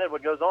represented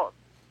what goes on.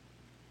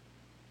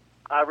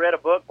 I read a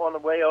book on the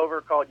way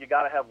over called You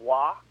Gotta Have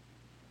Wa,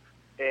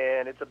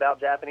 and it's about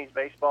Japanese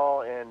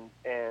baseball and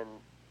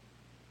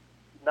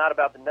not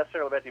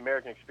necessarily about the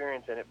American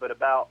experience in it, but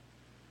about,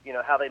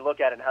 how they look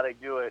at it and how they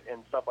do it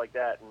and stuff like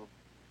that. And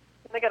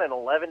they got an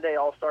 11-day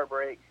all-star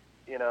break.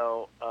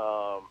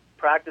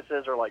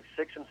 Practices are like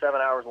 6 and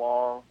 7 hours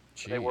long.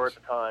 Jeez. They were at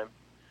the time.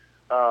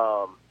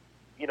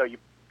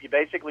 You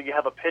basically you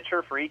have a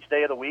pitcher for each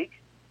day of the week,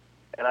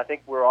 and I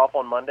think we were off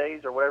on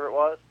Mondays or whatever it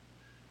was.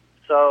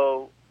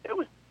 So it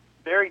was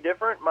very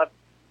different. My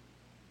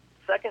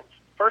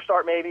first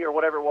start maybe, or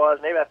whatever it was,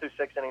 maybe I threw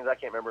 6 innings, I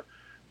can't remember.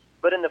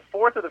 But in the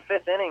 4th or the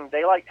 5th inning,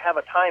 they like have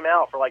a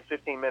timeout for like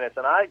 15 minutes,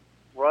 and I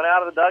run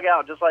out of the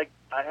dugout just like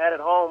I had at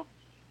home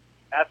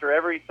after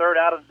every third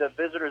out of the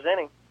visitor's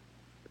inning,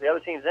 the other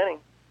team's inning,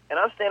 and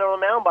I'm standing on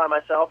the mound by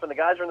myself, and the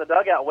guys are in the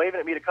dugout waving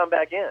at me to come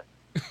back in.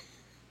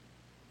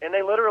 And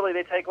they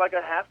take like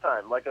a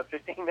halftime, like a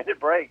 15-minute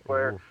break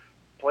where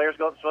players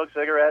go up and smoke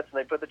cigarettes, and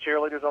they put the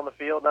cheerleaders on the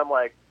field, and I'm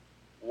like,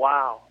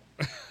 wow.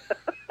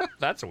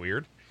 That's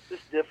weird.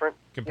 Just different.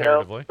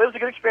 Comparatively. But it was a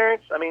good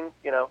experience. I mean,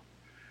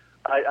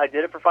 I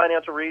did it for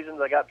financial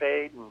reasons. I got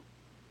paid,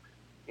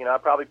 and, I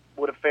probably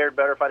would have fared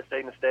better if I'd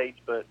stayed in the States,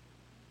 but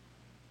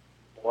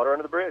water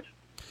under the bridge.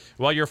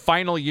 Well, your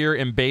final year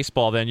in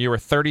baseball, then, you were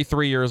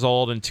 33 years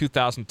old in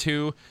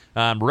 2002.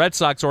 Red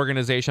Sox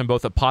organization,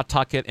 both at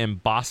Pawtucket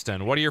and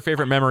Boston. What are your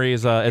favorite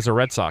memories as a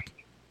Red Sox?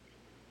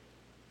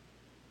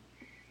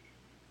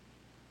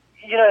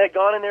 I had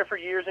gone in there for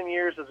years and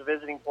years as a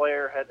visiting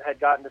player, had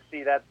gotten to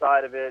see that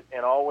side of it,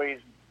 and always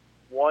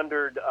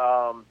wondered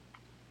how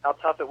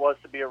tough it was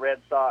to be a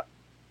Red Sox,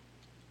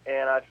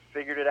 and I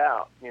figured it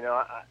out.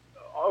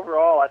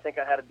 Overall, I think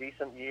I had a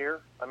decent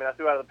year. I mean, I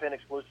threw out of the pen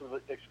exclusively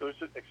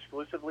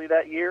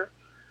that year.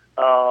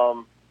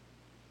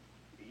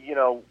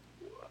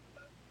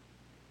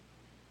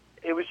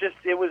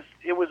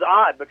 It was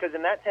odd because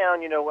in that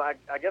town,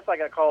 I guess I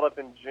got called up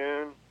in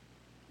June,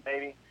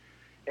 maybe.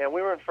 And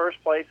we were in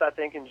first place, I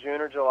think, in June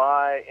or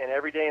July. And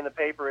every day in the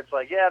paper, it's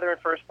like, yeah, they're in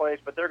first place,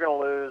 but they're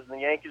going to lose, and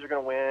the Yankees are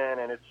going to win.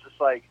 And it's just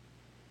like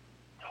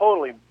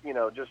totally,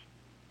 just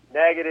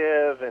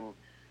negative. And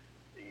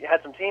you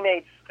had some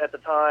teammates at the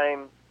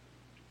time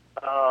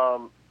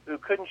who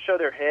couldn't show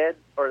their head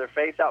or their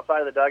face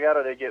outside of the dugout,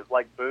 or they get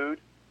like booed.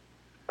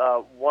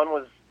 One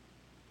was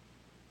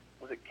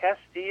it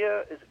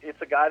Castillo?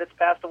 It's a guy that's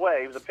passed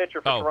away. He was a pitcher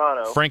for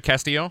Toronto. Frank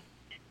Castillo?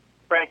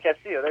 Frank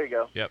Castillo, there you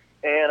go. Yep.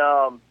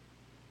 And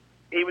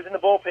he was in the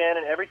bullpen,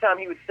 and every time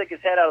he would stick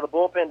his head out of the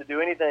bullpen to do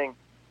anything,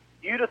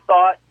 you'd have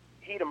thought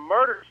he'd have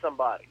murdered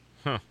somebody.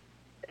 Huh.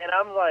 And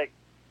I'm like,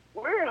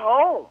 we're at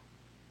home.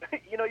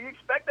 You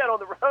expect that on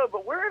the road,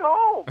 but we're at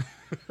home.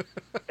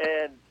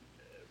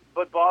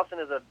 But Boston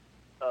is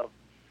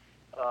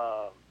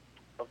a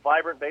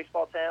vibrant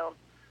baseball town.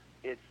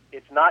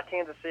 It's not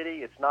Kansas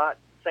City. It's not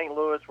St.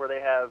 Louis, where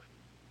they have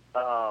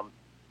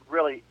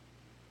really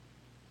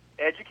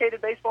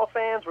educated baseball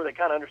fans, where they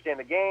kind of understand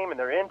the game and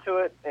they're into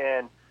it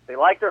and they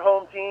like their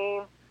home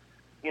team.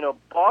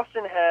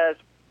 Boston has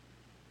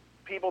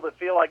people that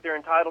feel like they're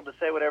entitled to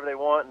say whatever they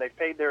want, and they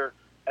paid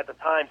at the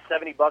time,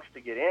 $70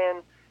 to get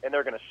in, and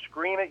they're going to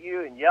scream at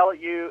you and yell at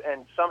you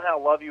and somehow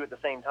love you at the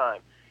same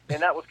time.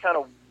 And that was kind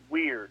of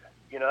weird.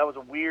 That was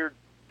a weird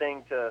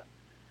thing to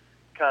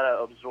kind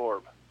of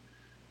absorb.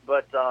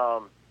 But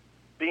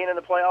being in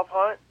the playoff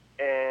hunt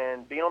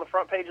and being on the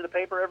front page of the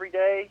paper every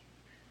day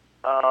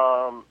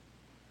was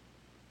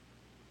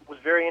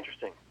very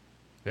interesting.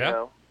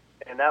 Yeah.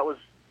 And that was,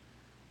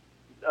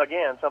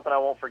 again, something I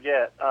won't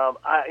forget.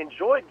 I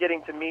enjoyed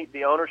getting to meet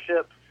the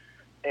ownership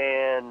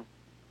and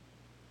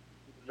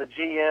the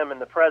GM and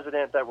the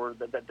president that were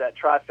that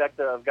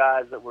trifecta of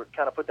guys that were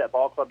kind of put that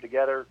ball club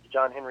together,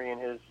 John Henry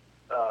and his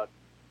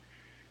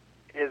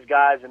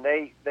guys, and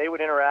they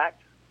would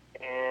interact,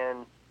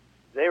 and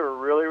they were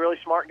really, really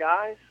smart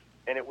guys,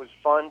 and it was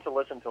fun to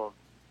listen to them.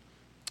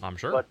 I'm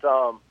sure. But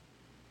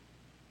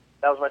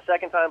that was my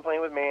second time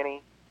playing with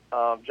Manny.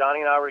 Johnny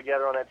and I were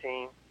together on that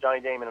team, Johnny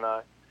Damon and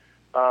I.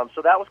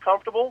 So that was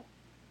comfortable.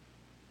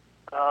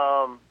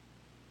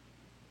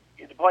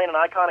 To play in an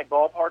iconic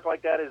ballpark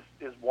like that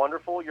is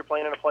wonderful. You're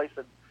playing in a place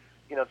that,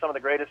 some of the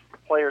greatest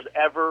players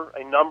ever,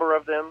 a number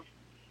of them,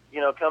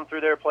 come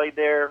through there, played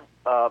there,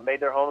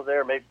 made their homes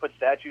there, put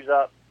statues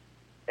up.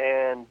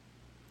 And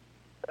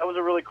that was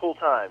a really cool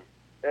time.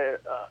 That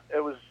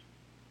was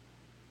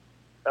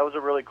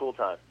a really cool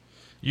time.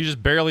 You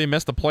just barely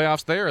missed the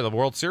playoffs there, the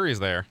World Series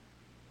there.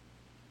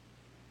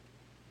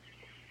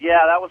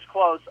 Yeah, that was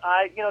close.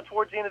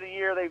 Towards the end of the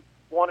year, they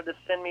wanted to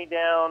send me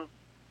down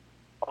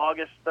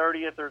August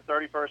 30th or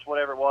 31st,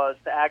 whatever it was,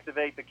 to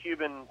activate the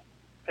Cuban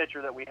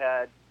pitcher that we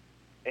had.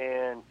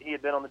 And he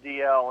had been on the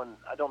DL, and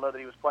I don't know that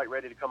he was quite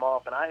ready to come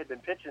off. And I had been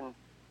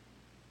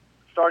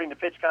starting to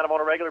pitch kind of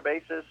on a regular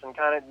basis and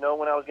kind of know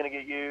when I was going to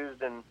get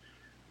used. And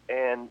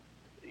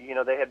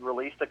they had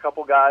released a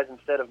couple guys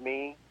instead of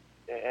me.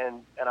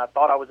 And I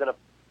thought I was in a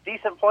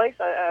decent place.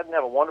 I didn't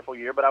have a wonderful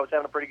year, but I was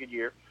having a pretty good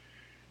year.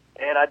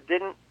 And I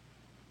didn't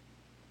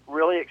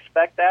really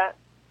expect that.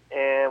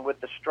 And with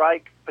the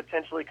strike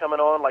potentially coming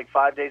on like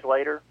 5 days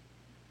later,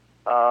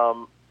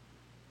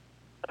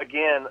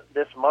 again,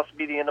 this must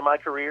be the end of my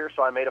career.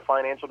 So I made a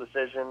financial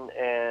decision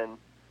and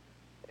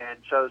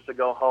chose to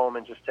go home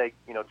and just take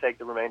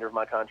the remainder of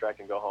my contract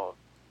and go home.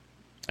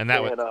 And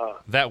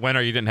that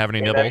winter, you didn't have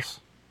any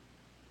nibbles?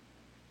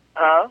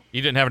 Huh?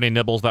 You didn't have any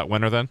nibbles that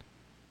winter then?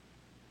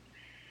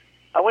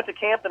 I went to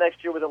camp the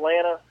next year with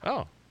Atlanta.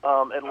 Oh.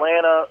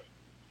 Atlanta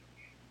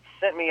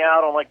sent me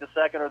out on like the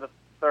second or the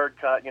third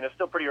cut,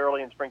 still pretty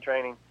early in spring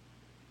training.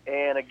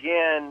 And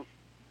again,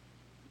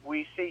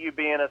 we see you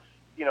being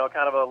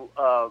kind of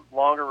a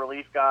longer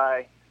relief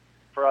guy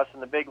for us in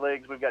the big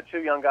leagues. We've got 2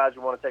 young guys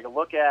we want to take a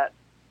look at.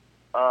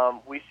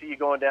 We see you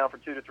going down for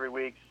 2 to 3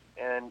 weeks.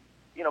 And,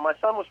 my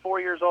son was 4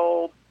 years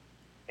old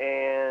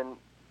and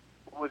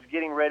was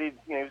getting ready,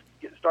 he was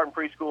starting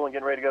preschool and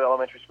getting ready to go to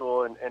elementary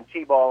school and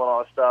T-ball and all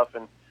that stuff.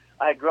 And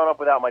I had grown up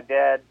without my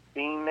dad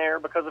being there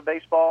because of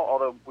baseball,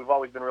 although we've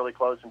always been really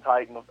close and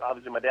tight. And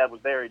obviously my dad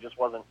was there. He just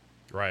wasn't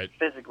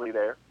physically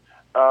there.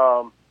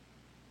 And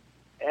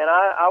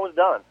I was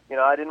done.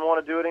 I didn't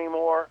want to do it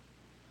anymore.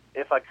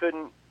 If I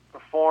couldn't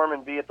perform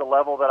and be at the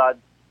level that I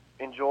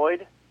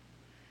enjoyed,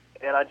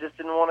 and I just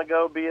didn't want to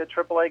go be a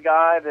AAA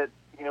guy that,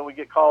 would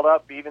get called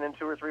up even in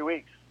 2 or 3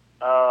 weeks.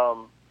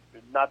 Not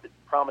that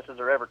promises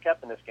are ever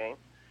kept in this game.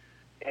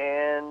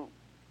 And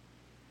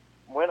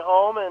went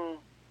home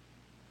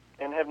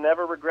and have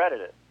never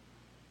regretted it.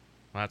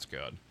 That's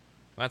good.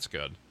 That's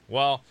good.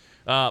 Well,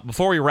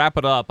 before we wrap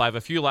it up, I have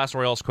a few last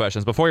Royals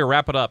questions. Before we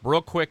wrap it up,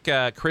 real quick,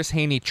 Chris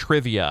Haney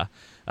trivia.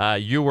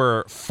 You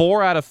were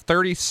 4 out of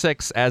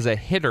 36 as a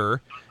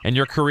hitter in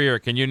your career.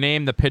 Can you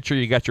name the pitcher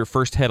you got your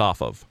first hit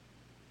off of?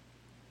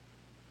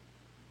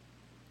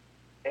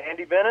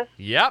 Andy Benes?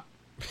 Yep.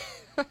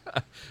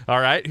 All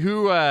right.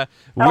 Who? You got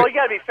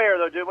to be fair,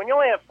 though, dude. When you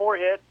only have 4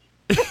 hits,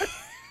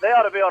 they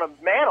ought to be on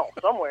a mantle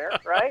somewhere,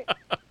 right?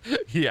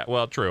 Yeah,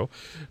 well, true.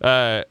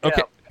 Okay.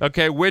 Yeah.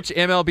 Okay, which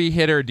MLB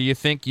hitter do you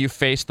think you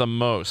faced the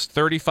most?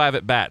 35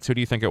 at bats. Who do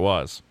you think it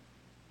was?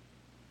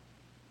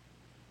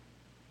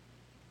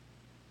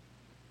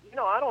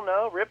 I don't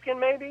know. Ripken,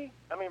 maybe?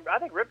 I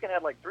think Ripken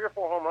had like 3 or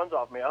 4 home runs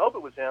off me. I hope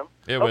it was him.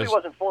 I hope he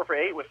wasn't 4 for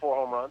 8 with 4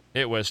 home runs.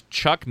 It was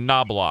Chuck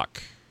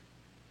Knobloch.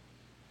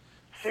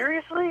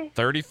 Seriously?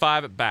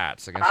 35 at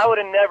bats. I would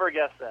have never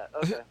guessed that.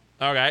 Okay.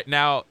 Okay,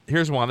 now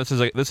here's one. This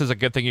is a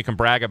good thing you can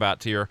brag about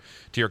to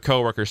your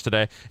coworkers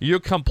today. You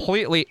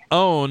completely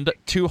owned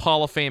 2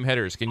 Hall of Fame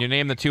hitters. Can you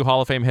name the 2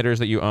 Hall of Fame hitters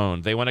that you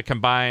owned? They went a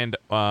combined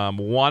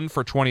 1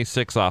 for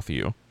 26 off of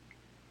you.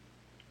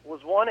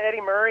 Was one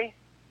Eddie Murray?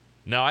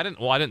 No, I didn't.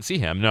 Well, I didn't see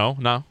him. No,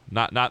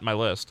 not my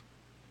list.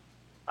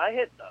 I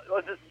hit.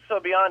 So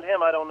beyond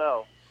him, I don't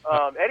know.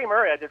 Eddie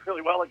Murray, I did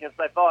really well against.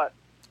 I thought.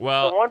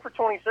 Well, so 1 for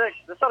 26.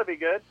 This ought to be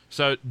good.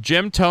 So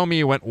Jim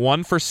Thome went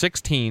 1 for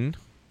 16.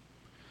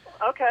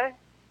 Okay.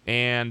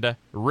 And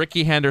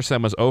Ricky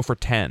Henderson was 0 for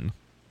 10.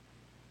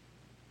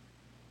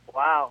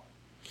 Wow.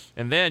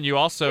 And then you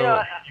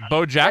also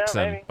Bo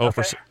Jackson, yeah,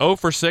 0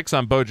 for 6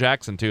 on Bo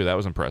Jackson too. That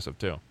was impressive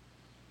too.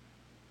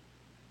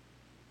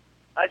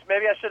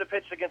 Maybe I should have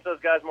pitched against those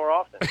guys more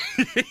often.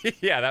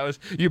 Yeah,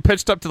 you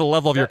pitched up to the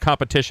level of your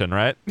competition,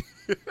 right?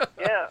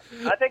 Yeah,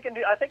 I think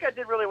I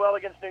did really well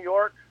against New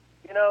York.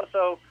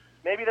 So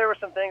maybe there were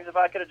some things if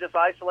I could have just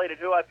isolated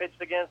who I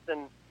pitched against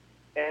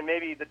and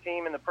maybe the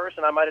team and the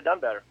person, I might have done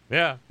better.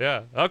 Yeah.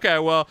 Okay,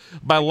 well,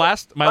 I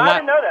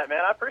didn't know that,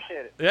 man. I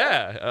appreciate it.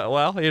 Yeah,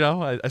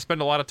 I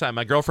spend a lot of time.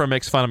 My girlfriend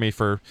makes fun of me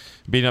for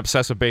being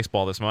obsessed with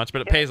baseball this much,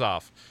 but it pays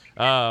off.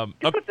 You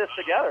put this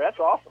together. That's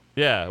awesome.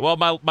 Yeah. Well,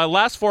 my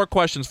last 4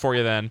 questions for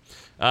you then.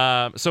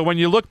 So when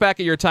you look back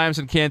at your times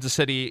in Kansas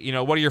City,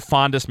 what are your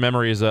fondest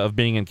memories of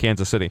being in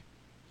Kansas City?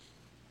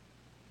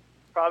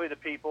 Probably the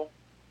people.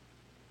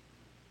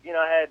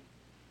 I had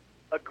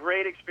a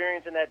great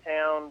experience in that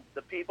town.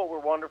 The people were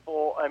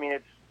wonderful.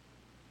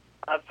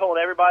 I've told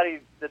everybody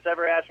that's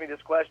ever asked me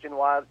this question,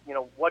 why,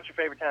 what's your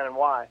favorite town and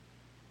why?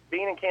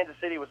 Being in Kansas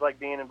City was like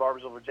being in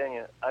Barboursville,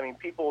 Virginia.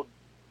 People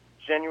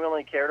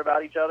genuinely cared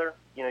about each other.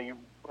 You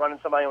run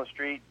into somebody on the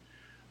street,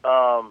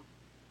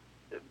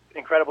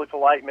 incredibly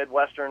polite,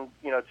 Midwestern,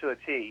 to a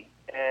T.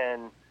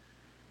 And,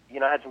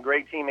 I had some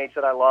great teammates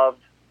that I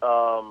loved, a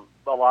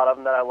lot of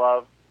them that I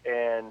loved.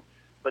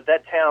 But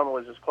that town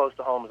was as close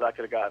to home as I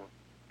could have gotten.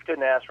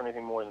 Couldn't ask for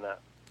anything more than that.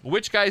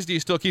 Which guys do you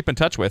still keep in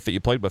touch with that you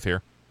played with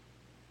here?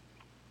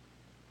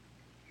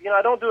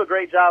 I don't do a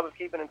great job of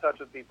keeping in touch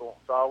with people,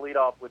 so I'll lead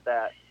off with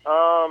that.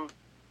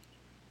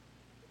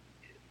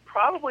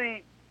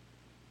 Probably,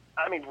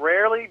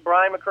 rarely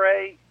Brian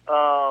McRae.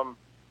 Gubazai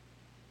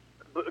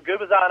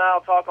and I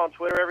will talk on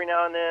Twitter every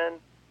now and then.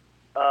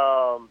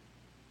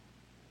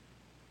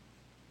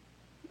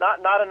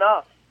 Not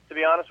enough, to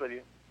be honest with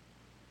you.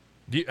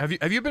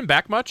 Have you been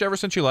back much ever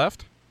since you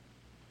left?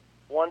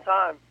 One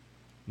time.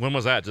 When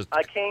was that?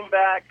 I came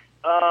back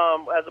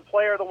as a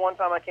player. The one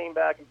time I came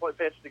back and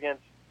pitched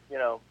against,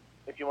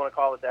 if you want to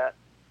call it that.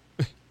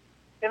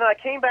 And I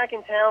came back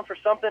in town for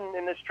something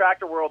in this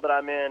tractor world that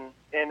I'm in,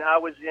 and I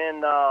was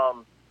in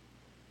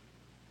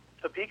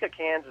Topeka,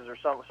 Kansas, or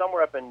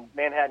somewhere up in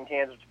Manhattan,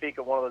 Kansas,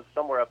 Topeka, one of those,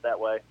 somewhere up that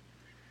way.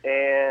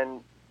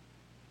 And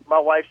my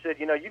wife said,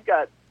 you've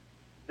got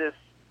this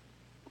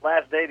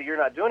last day that you're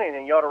not doing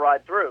anything, you ought to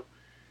ride through.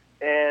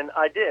 And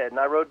I did, and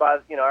I rode by,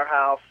 our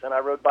house, and I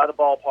rode by the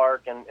ballpark,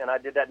 and I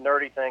did that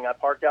nerdy thing. I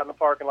parked out in the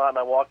parking lot, and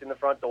I walked in the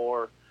front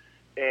door,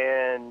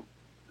 and,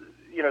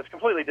 it's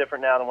completely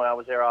different now than when I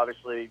was there,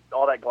 obviously,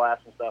 all that glass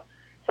and stuff.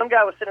 Some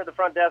guy was sitting at the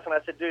front desk, and I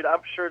said, dude, I'm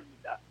sure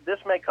this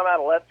may come out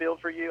of left field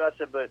for you. I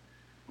said, but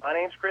My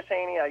name's Chris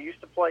Haney. I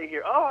used to play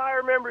here. Oh, I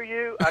remember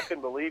you. I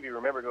couldn't believe you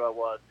remembered who I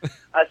was.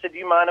 I said, do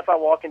you mind if I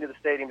walk into the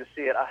stadium to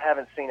see it? I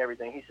haven't seen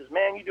everything. He says,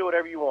 man, you do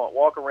whatever you want.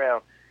 Walk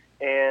around.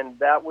 And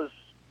that was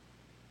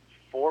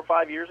 4 or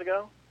 5 years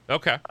ago.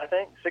 Okay. I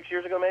think 6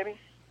 years ago, maybe.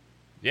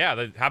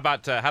 Yeah. How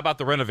about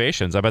the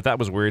renovations? I bet that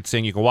was weird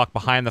seeing you can walk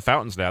behind the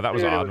fountains now. That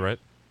was odd, right?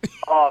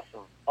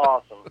 Awesome.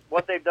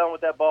 What they've done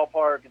with that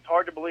ballpark, it's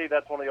hard to believe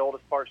that's one of the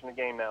oldest parks in the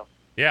game now.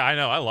 Yeah, I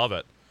know. I love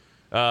it.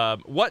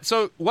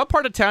 What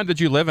part of town did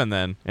you live in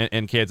then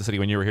in Kansas City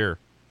when you were here?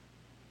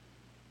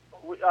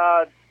 What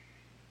part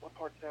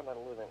of town did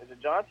I live in? Is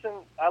it Johnson?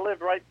 I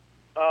lived right.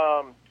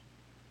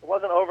 It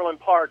wasn't Overland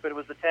Park, but it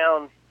was the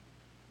town.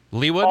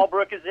 Leawood?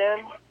 Fallbrook is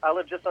in. I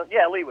live just on.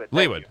 Yeah, Leawood.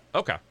 Leawood.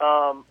 Okay.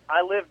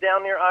 I lived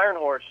down near Iron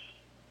Horse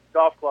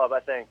Golf Club, I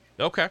think.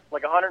 Okay.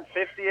 Like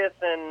 150th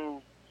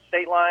and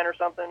State Line or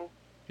something.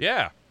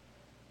 Yeah.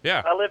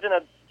 I lived in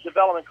a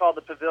development called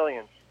the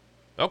Pavilion.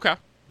 Okay.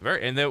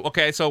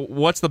 So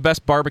what's the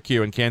best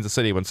barbecue in Kansas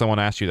City? When someone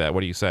asks you that,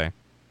 what do you say?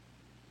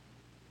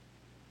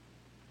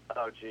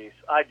 Oh, geez.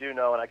 I do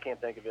know, and I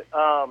can't think of it.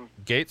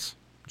 Gates?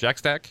 Jack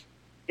Stack?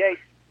 Gates.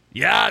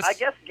 Yes! I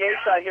guess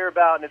Gates I hear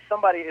about, and it's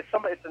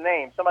a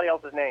name, somebody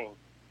else's name.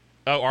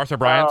 Oh, Arthur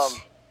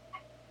Bryant's?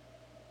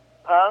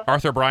 Huh?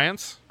 Arthur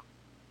Bryant's?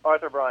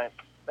 Arthur Bryant.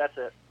 That's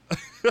it.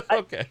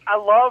 Okay. I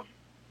love,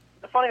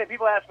 the funny thing,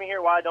 people ask me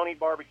here why I don't eat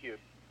barbecue.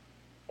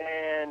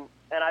 And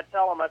I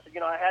tell them, I said,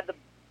 I had the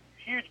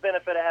huge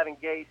benefit of having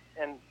Gates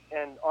and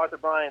Arthur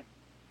Bryant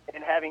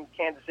and having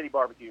Kansas City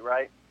barbecue,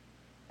 right?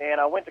 And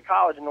I went to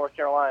college in North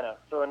Carolina.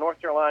 So in North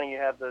Carolina, you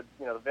have the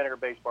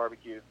vinegar-based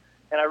barbecue.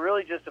 And I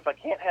really just, if I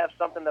can't have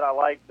something that I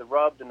like, the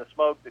rubs and the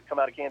smoke that come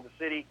out of Kansas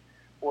City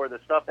or the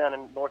stuff down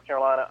in North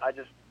Carolina, I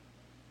just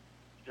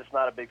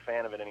not a big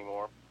fan of it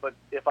anymore. But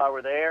if I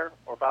were there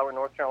or if I were in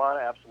North Carolina,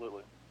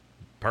 absolutely.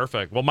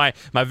 Perfect. Well, my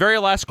very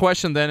last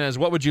question then is,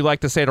 what would you like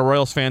to say to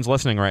Royals fans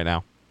listening right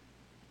now?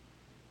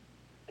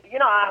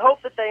 I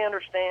hope that they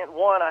understand.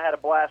 One, I had a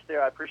blast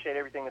there. I appreciate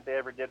everything that they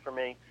ever did for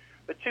me.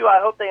 But two, I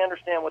hope they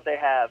understand what they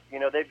have.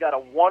 They've got a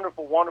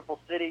wonderful, wonderful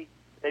city.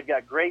 They've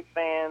got great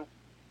fans.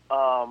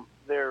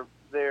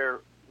 They're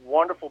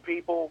wonderful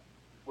people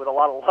with a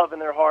lot of love in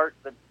their heart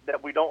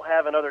that we don't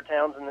have in other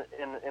towns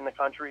in the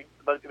country,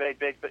 but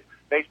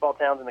baseball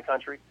towns in the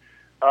country.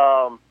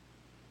 And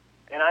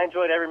I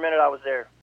enjoyed every minute I was there.